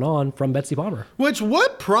what's going on from Betsy Palmer.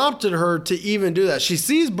 What prompted her to even do that? She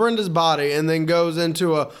sees Brenda's body and then goes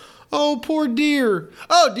into oh, poor dear.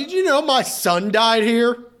 Oh, did you know my son died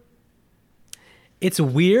here? It's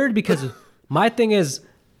weird because my thing is,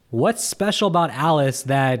 what's special about Alice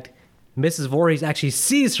that Mrs. Voorhees actually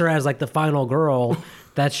sees her as like the final girl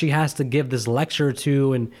that she has to give this lecture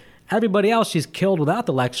to, and everybody else she's killed without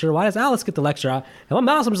the lecture. Why does Alice get the lecture? And I'm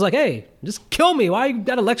Alice, I'm just like, hey, just kill me. Why you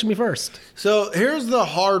gotta lecture me first? So here's the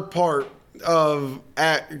hard part of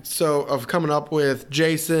coming up with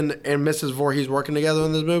Jason and Mrs. Voorhees working together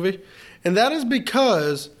in this movie, and that is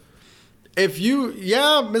because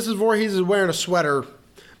Mrs. Voorhees is wearing a sweater.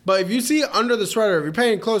 But if you see under the sweater, if you're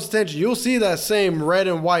paying close attention, you'll see that same red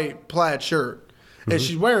and white plaid shirt. Mm-hmm. And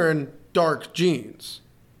she's wearing dark jeans.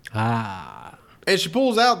 Ah. And she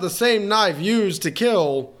pulls out the same knife used to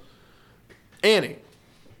kill Annie.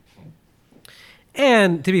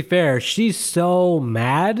 And to be fair, she's so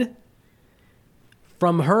mad.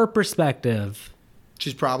 From her perspective.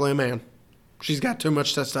 She's probably a man. She's got too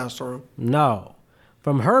much testosterone. No.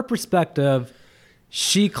 From her perspective,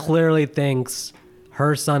 she clearly thinks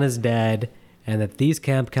her son is dead, and that these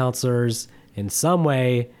camp counselors, in some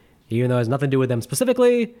way, even though it has nothing to do with them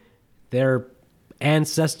specifically, their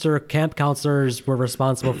ancestor camp counselors were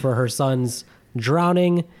responsible for her son's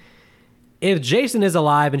drowning. If Jason is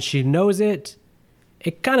alive and she knows it,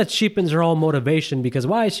 it kind of cheapens her whole motivation, because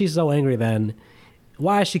why is she so angry then?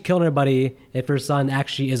 Why is she killing everybody if her son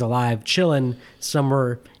actually is alive, chilling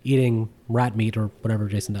somewhere eating rat meat or whatever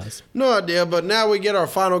Jason does? No idea, but now we get our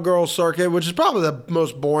final girl circuit, which is probably the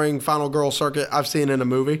most boring final girl circuit I've seen in a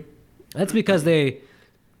movie. That's because they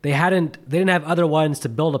didn't have other ones to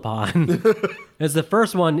build upon. It's the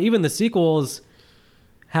first one. Even the sequels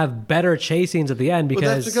have better chase scenes at the end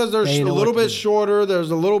because that's because there's a little bit shorter. There's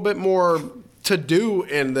a little bit more to do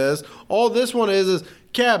in this. All this one is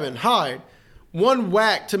cabin, hide. One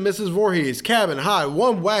whack to Mrs. Voorhees. Cabin, hide.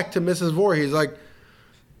 One whack to Mrs. Voorhees. Like,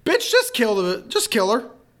 bitch, just kill her.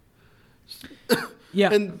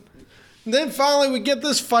 Yeah. And then finally we get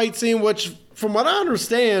this fight scene, which, from what I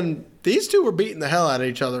understand, these two were beating the hell out of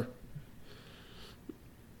each other.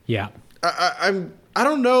 Yeah. I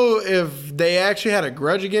don't know if they actually had a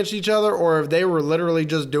grudge against each other or if they were literally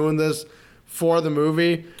just doing this for the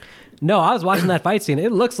movie. No, I was watching that fight scene.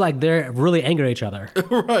 It looks like they're really angry at each other.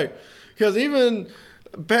 Right. Because even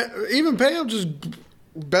Pam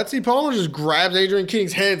Betsy Palmer just grabs Adrian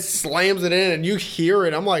King's head, slams it in, and you hear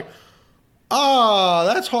it. I'm like,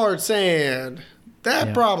 that's hard sand.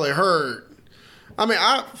 That probably hurt. I mean,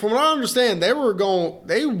 from what I understand, they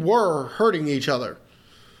were hurting each other.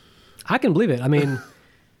 I can believe it. I mean,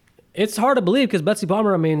 it's hard to believe because Betsy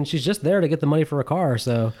Palmer, I mean, she's just there to get the money for a car.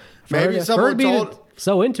 So maybe someone told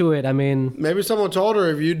so into it. I mean, maybe someone told her,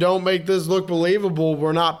 if you don't make this look believable,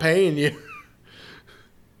 we're not paying you.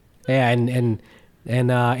 Yeah, and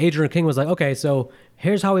Adrian King was like, okay, so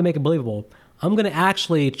here's how we make it believable. I'm gonna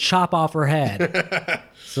actually chop off her head.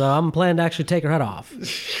 So I'm planning to actually take her head off.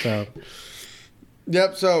 So.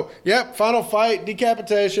 Yep. Final fight,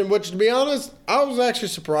 decapitation, which, to be honest, I was actually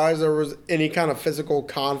surprised there was any kind of physical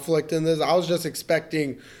conflict in this. I was just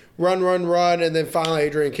expecting run, and then finally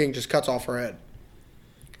Adrian King just cuts off her head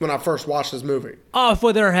when I first watched this movie. Off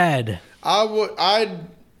with her head.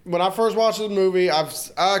 When I first watched this movie, I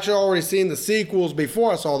actually already seen the sequels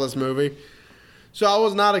before I saw this movie, so I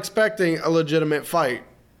was not expecting a legitimate fight.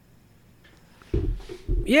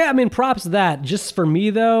 Yeah, I mean, props to that. Just for me,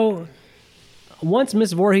 though, once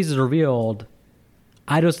Miss Voorhees is revealed,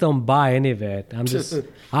 I just don't buy any of it.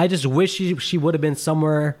 I just wish she would have been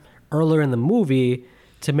somewhere earlier in the movie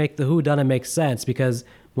to make the whodunit make sense. Because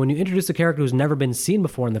when you introduce a character who's never been seen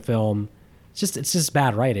before in the film, it's just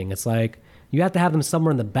bad writing. It's like you have to have them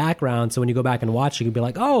somewhere in the background, so when you go back and watch, you can be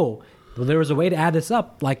like, oh, well, there was a way to add this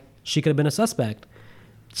up. Like she could have been a suspect.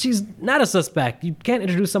 She's not a suspect. You can't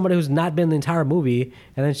introduce somebody who's not been in the entire movie,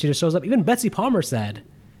 and then she just shows up. Even Betsy Palmer said,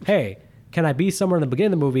 hey, can I be somewhere in the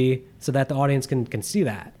beginning of the movie so that the audience can see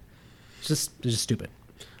that? It's just stupid.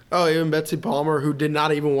 Oh, even Betsy Palmer, who did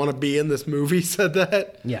not even want to be in this movie, said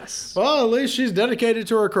that? Yes. Well, at least she's dedicated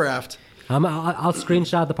to her craft. I'll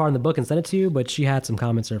screenshot the part in the book and send it to you, but she had some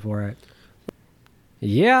comments there for it.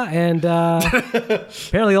 Yeah, and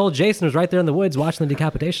apparently old Jason was right there in the woods watching the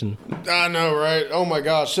decapitation. I know, right? Oh, my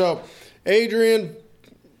gosh. So, Adrian,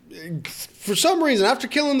 for some reason, after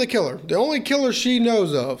killing the killer, the only killer she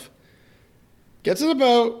knows of, Gets in the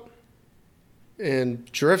boat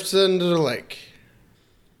and drifts into the lake.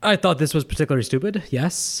 I thought this was particularly stupid.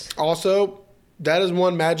 Yes. Also, that is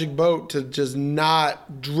one magic boat to just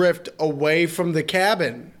not drift away from the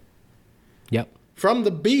cabin. Yep. From the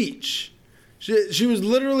beach. She was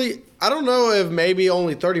literally, I don't know if maybe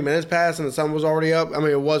only 30 minutes passed and the sun was already up. I mean,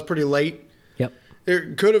 it was pretty late. Yep.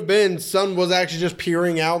 It could have been sun was actually just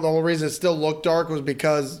peering out. The only reason it still looked dark was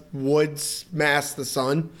because woods masked the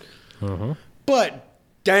sun. But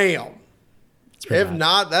damn. If bad.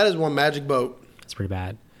 not, that is one magic boat. That's pretty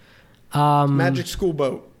bad. Magic school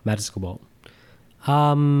boat. Magic school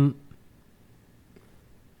boat.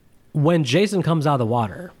 When Jason comes out of the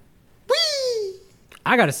water, Whee!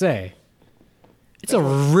 I gotta say, it's a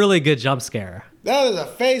really good jump scare. That is a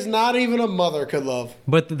face not even a mother could love.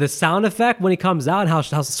 But the sound effect when he comes out and how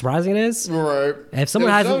surprising it is. Right. If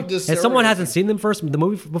someone It was hasn't seen the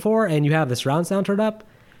movie before and you have the surround sound turned up,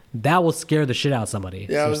 that will scare the shit out of somebody.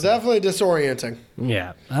 Yeah, it was definitely disorienting.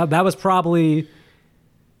 Yeah, that was probably.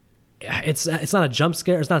 It's not a jump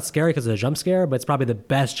scare. It's not scary because it's a jump scare, but it's probably the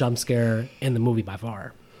best jump scare in the movie by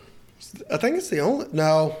far. I think it's the only.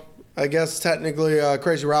 No, I guess technically,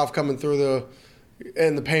 Crazy Ralph coming through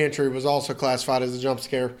in the pantry was also classified as a jump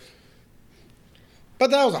scare.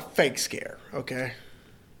 But that was a fake scare. Okay.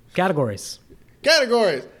 Categories.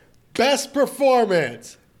 Best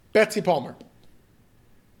performance. Betsy Palmer.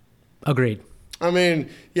 Agreed. I mean,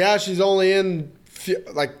 yeah, she's only in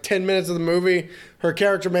like 10 minutes of the movie. Her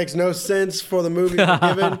character makes no sense for the movie we're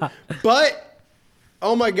given. But,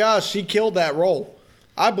 oh my gosh, she killed that role.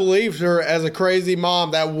 I believed her as a crazy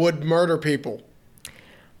mom that would murder people.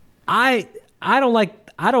 I don't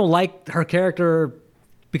like her character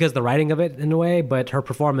because of the writing of it in a way, but her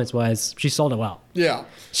performance she sold it well. Yeah.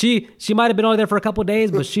 She might have been only there for a couple of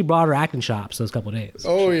days, but she brought her acting chops those couple of days.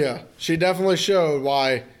 Oh yeah. She definitely showed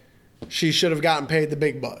why she should have gotten paid the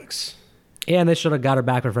big bucks. And they should have got her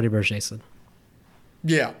back for Freddie vs. Jason.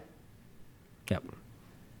 Yeah. Yep.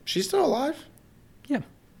 She's still alive? Yeah.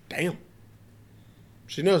 Damn.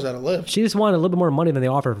 She knows how to live. She just wanted a little bit more money than they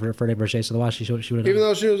offered for Freddie vs. Jason. Otherwise, she would have. Even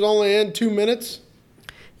though she was only in 2 minutes?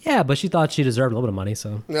 Yeah, but she thought she deserved a little bit of money,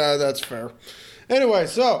 so. Yeah, that's fair. Anyway,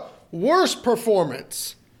 so, worst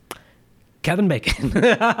performance. Kevin Bacon.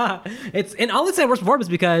 And I'll say worst performance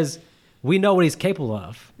because we know what he's capable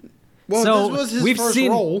of. Well, so this was his first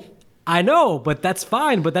role. I know, but that's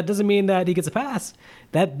fine. But that doesn't mean that he gets a pass.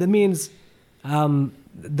 That means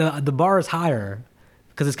the bar is higher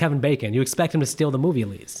because it's Kevin Bacon. You expect him to steal the movie at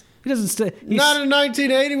least. He doesn't. Not in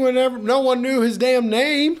 1980 when no one knew his damn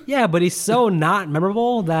name. Yeah, but he's so not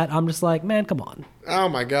memorable that I'm just like, man, come on. Oh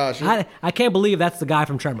my gosh. I can't believe that's the guy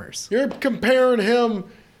from Tremors. You're comparing him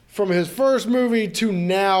from his first movie to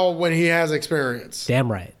now when he has experience.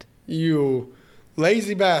 Damn right. You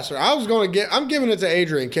lazy bastard. I'm giving it to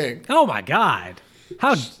Adrienne King. Oh my God.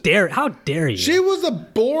 How dare you? She was a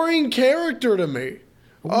boring character to me.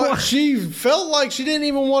 She felt like she didn't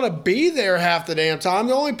even want to be there half the damn time.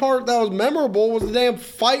 The only part that was memorable was the damn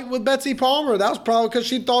fight with Betsy Palmer. That was probably because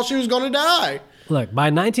she thought she was going to die. Look,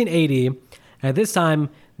 by 1980, at this time,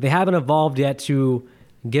 they haven't evolved yet to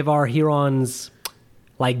give our Hurons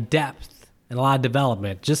like depth and a lot of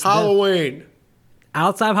development. Just Halloween.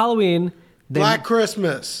 Outside of Halloween. Black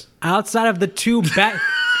Christmas. Outside of the two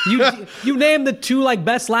you name the two like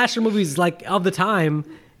best slasher movies like of the time.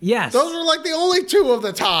 Yes. Those are like the only two of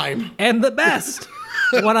the time. And the best.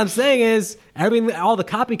 What I'm saying is, all the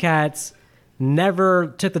copycats never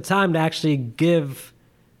took the time to actually give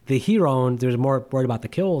the hero, there's more worried about the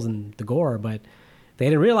kills and the gore, but they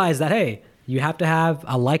didn't realize that, hey, you have to have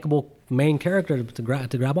a likable main character to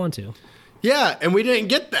grab onto. Yeah, and we didn't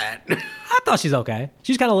get that. I thought she's okay.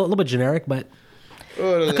 She's kind of a little bit generic, but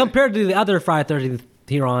compared to the other Friday 13th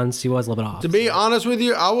Herons, she was a little bit off. To be honest with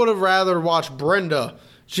you, I would have rather watched Brenda.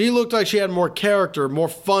 She looked like she had more character, more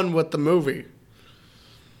fun with the movie.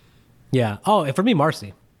 Yeah. Oh, and for me,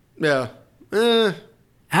 Marcy. Yeah.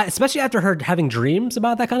 Especially after her having dreams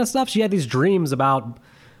about that kind of stuff. She had these dreams about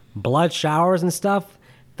blood showers and stuff.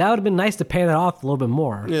 That would have been nice to pay that off a little bit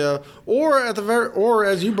more. Yeah. Or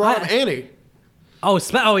as you brought up, Annie.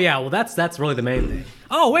 Oh yeah. Well, that's really the main thing.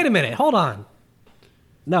 Oh, wait a minute. Hold on.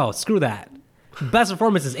 No, screw that. Best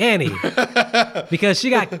performance is Annie because she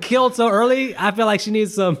got killed so early. I feel like she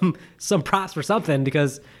needs some props for something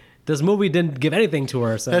because this movie didn't give anything to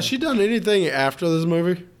her. So. Has she done anything after this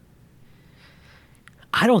movie?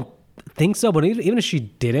 I don't think so. But even if she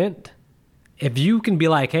didn't, if you can be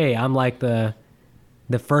like, hey, I'm like the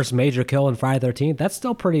first major kill in Friday the 13th, that's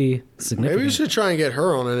still pretty significant. Maybe you should try and get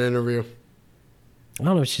her on an interview. I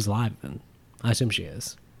don't know if she's live, then. I assume she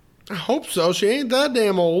is. I hope so. She ain't that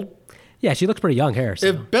damn old. Yeah, she looks pretty young here. So.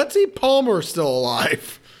 If Betsy Palmer's still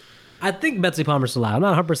alive. I think Betsy Palmer's still alive. I'm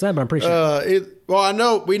not 100%, but I'm pretty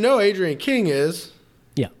sure. We know Adrienne King is.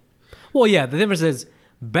 Yeah. Well, yeah, the difference is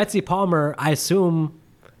Betsy Palmer, I assume,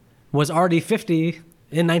 was already 50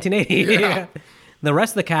 in 1980. Yeah. The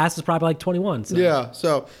rest of the cast is probably like 21. So. Yeah,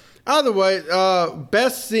 so either way,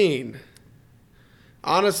 best scene.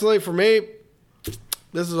 Honestly, for me,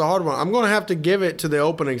 this is a hard one. I'm going to have to give it to the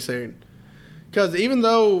opening scene. Because even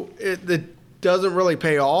though it doesn't really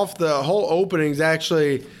pay off, the whole opening is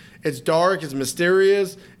actually, it's dark, it's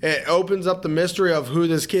mysterious. It opens up the mystery of who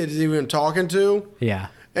this kid is even talking to. Yeah.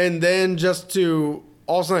 And then just to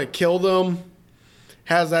all of a sudden kill them,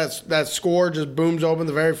 has that score just booms open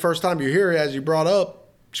the very first time you hear it, as you brought up.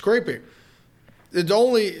 It's creepy. It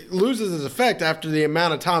only loses its effect after the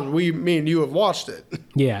amount of times me and you have watched it.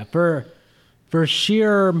 Yeah, for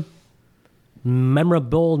sheer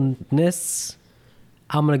memorableness,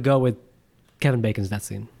 I'm gonna go with Kevin Bacon's that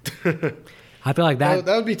scene. I feel like that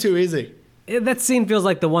would be too easy. That scene feels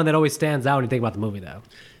like the one that always stands out when you think about the movie, though.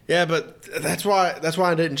 Yeah, but that's why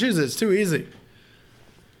I didn't choose it. It's too easy.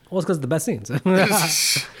 Well, it's because it's the best scenes.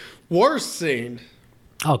 Worst scene.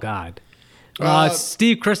 Oh God,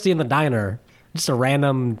 Steve Christie in the diner. Just a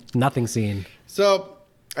random nothing scene. So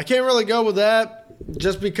I can't really go with that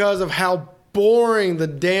just because of how boring the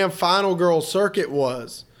damn Final Girl circuit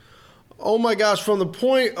was. Oh my gosh, from the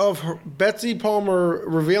point of Betsy Palmer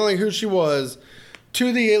revealing who she was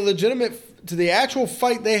to the actual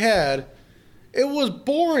fight they had, it was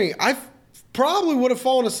boring. I probably would have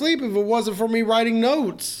fallen asleep if it wasn't for me writing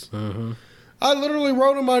notes. Mm-hmm. I literally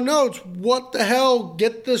wrote in my notes, what the hell,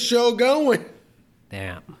 get the show going.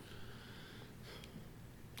 Damn.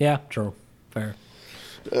 Yeah, true. Fair.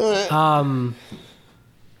 I mean,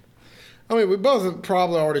 we both have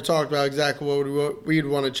probably already talked about exactly what we'd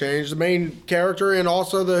want to change. The main character and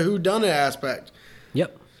also the whodunit aspect.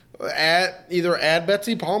 Yep. Either add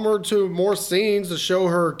Betsy Palmer to more scenes to show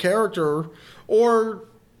her character, or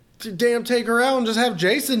to take her out and just have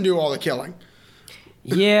Jason do all the killing.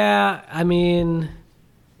 Yeah, I mean,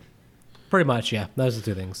 pretty much, yeah. Those are the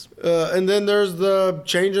two things. And then there's the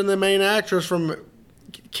change in the main actress from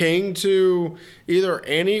King to either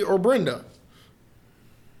Annie or Brenda.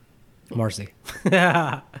 Marcy.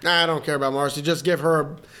 I don't care about Marcy. Just give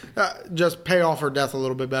her, just pay off her death a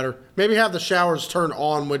little bit better. Maybe have the showers turned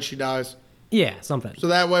on when she dies. Yeah, something. So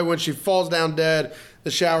that way when she falls down dead,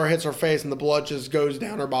 the shower hits her face and the blood just goes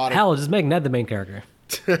down her body. Hell, just make Ned the main character.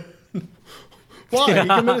 Why? He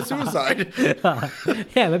committed suicide.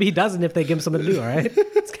 Yeah, maybe he doesn't if they give him something to do, all right?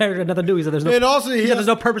 This character had nothing to do. He said there's no, and also there's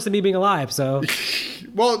no purpose in me being alive, so...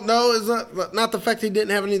 Well, no, it's not the fact that he didn't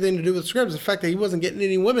have anything to do with the script. It's the fact that he wasn't getting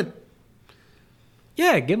any women.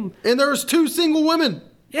 Yeah, give him... And there was 2 single women.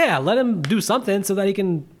 Yeah, let him do something so that he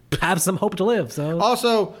can have some hope to live, so...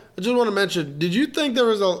 Also, I just want to mention, did you think there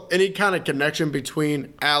was any kind of connection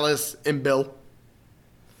between Alice and Bill?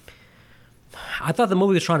 I thought the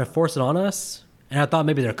movie was trying to force it on us, and I thought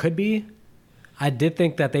maybe there could be. I did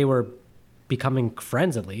think that they were becoming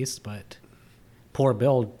friends at least, but poor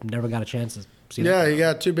Bill never got a chance to see that. Yeah, he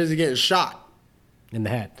got too busy getting shot. In the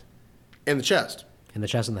head. In the chest. In the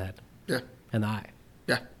chest and the head. Yeah. And the eye.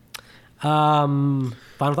 Yeah. Final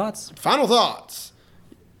thoughts? Final thoughts.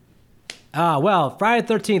 Well, Friday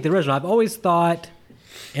the 13th, the original. I've always thought,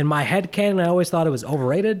 in my head canon, I always thought it was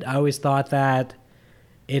overrated. I always thought that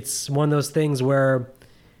it's one of those things where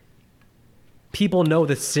people know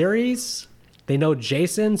the series, they know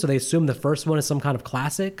Jason, so they assume the first one is some kind of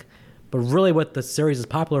classic. But really what the series is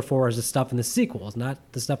popular for is the stuff in the sequels, not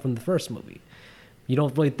the stuff from the first movie. You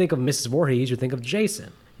don't really think of Mrs. Voorhees, you think of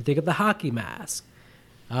Jason. You think of the hockey mask.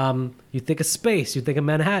 You think of space, you think of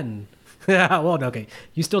Manhattan. Well, no, okay.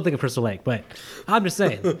 You still think of Crystal Lake, but I'm just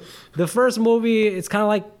saying. The first movie, it's kind of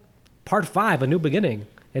like part 5, A New Beginning.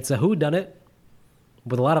 It's a whodunit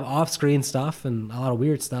with a lot of off-screen stuff and a lot of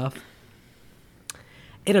weird stuff.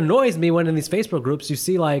 It annoys me when in these Facebook groups you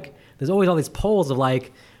see, like, there's always all these polls of,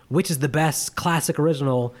 like, which is the best classic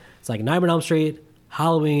original. It's like Nightmare on Elm Street,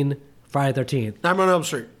 Halloween, Friday the 13th. Nightmare on Elm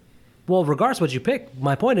Street. Well, regardless of what you pick,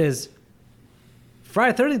 my point is,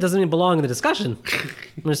 Friday the 13th doesn't even belong in the discussion.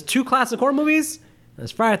 There's 2 classic horror movies, and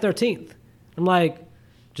there's Friday the 13th. I'm like,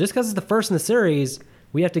 just because it's the first in the series,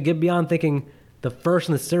 we have to get beyond thinking the first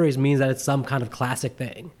in the series means that it's some kind of classic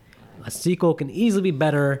thing. A sequel can easily be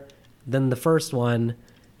better than the first one,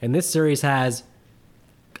 and this series has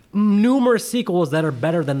numerous sequels that are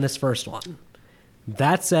better than this first one.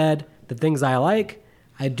 That said, the things I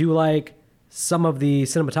do like some of the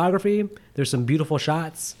cinematography. There's some beautiful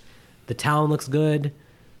shots. The town looks good.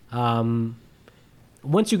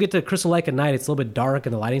 once you get to Crystal Lake at night, it's a little bit dark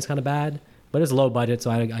and the lighting's kind of bad. But it's low budget,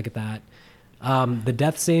 so I get that. The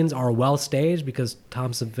death scenes are well staged because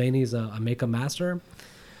Tom Savini's a makeup master.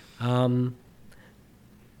 But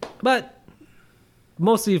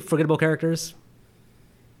mostly forgettable characters.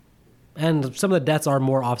 And some of the deaths are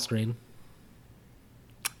more off-screen.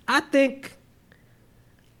 I think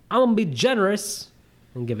I'm going to be generous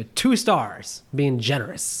and give it 2 stars, being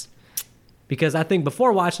generous. Because I think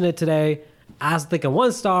before watching it today, I was thinking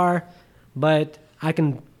 1 star, but I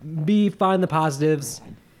can find the positives.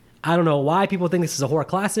 I don't know why people think this is a horror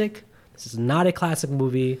classic. This is not a classic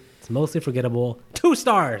movie. It's mostly forgettable. 2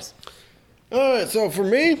 stars. All right, so for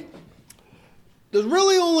me, there's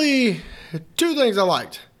really only 2 things I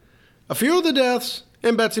liked. A few of the deaths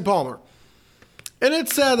and Betsy Palmer. And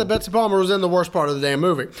it's sad that Betsy Palmer was in the worst part of the damn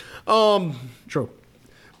movie. True.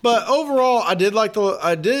 But overall, I did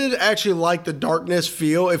actually like the darkness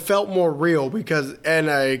feel. It felt more real because in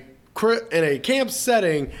a camp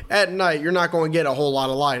setting at night, you're not going to get a whole lot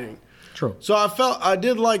of lighting. True. So I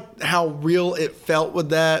did like how real it felt with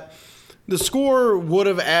that. The score would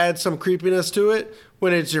have added some creepiness to it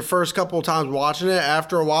when it's your first couple of times watching it.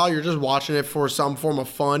 After a while, you're just watching it for some form of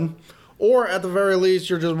fun. Or at the very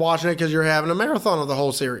least, you're just watching it because you're having a marathon of the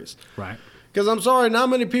whole series. Right. Because I'm sorry, not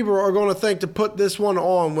many people are going to think to put this one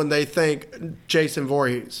on when they think Jason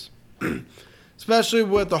Voorhees. Especially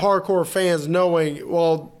with the hardcore fans knowing,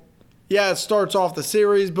 well, yeah, it starts off the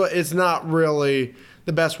series, but it's not really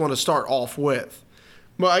the best one to start off with.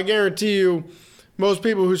 But I guarantee you, most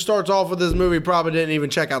people who starts off with this movie probably didn't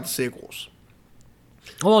even check out the sequels.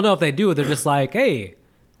 Well, no, if they do, they're just like, hey,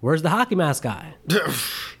 where's the hockey mask guy?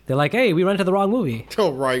 They're like, hey, we rented the wrong movie.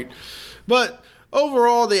 Oh, right. But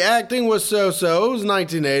overall, the acting was so-so. It was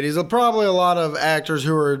 1980s. Probably a lot of actors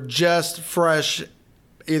who were just fresh,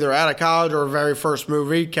 either out of college or very first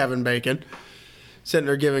movie. Kevin Bacon. Sitting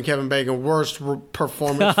there giving Kevin Bacon worst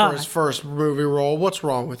performance for his first movie role. What's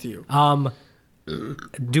wrong with you?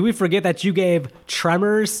 Do we forget that you gave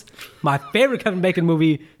Tremors, my favorite Kevin Bacon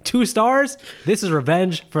movie, 2 stars? This is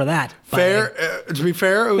revenge for that. Fair. To be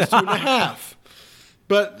fair, it was 2.5.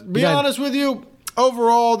 But to be honest with you,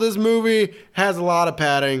 overall, this movie has a lot of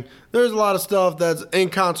padding. There's a lot of stuff that's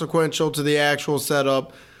inconsequential to the actual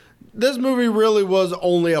setup. This movie really was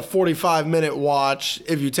only a 45-minute watch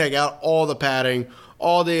if you take out all the padding,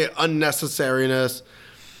 all the unnecessariness.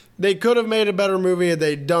 They could have made a better movie if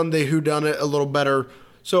they'd done the whodunit a little better.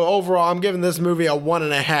 So overall, I'm giving this movie a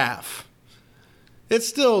 1.5. It's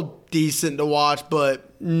still decent to watch,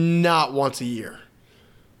 but not once a year.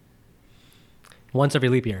 Once every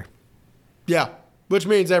leap year. Yeah, which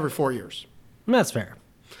means every 4 years. That's fair.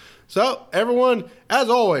 So, everyone, as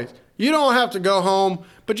always, you don't have to go home,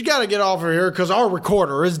 but you got to get off of here because our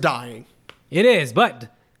recorder is dying. It is,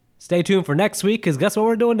 but stay tuned for next week because guess what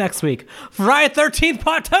we're doing next week? Friday 13th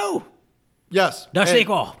Part 2. Yes. The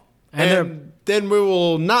sequel. And then we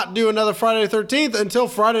will not do another Friday the 13th until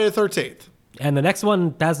Friday the 13th. And the next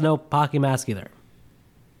one has no hockey mask either.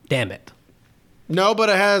 Damn it. No, but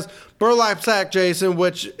it has Burlap Sack Jason,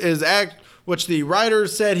 which the writer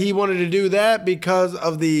said he wanted to do that because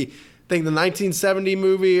of the 1970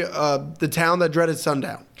 movie, The Town That Dreaded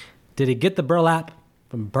Sundown. Did he get the burlap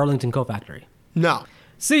from Burlington Coat Factory? No.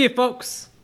 See you, folks.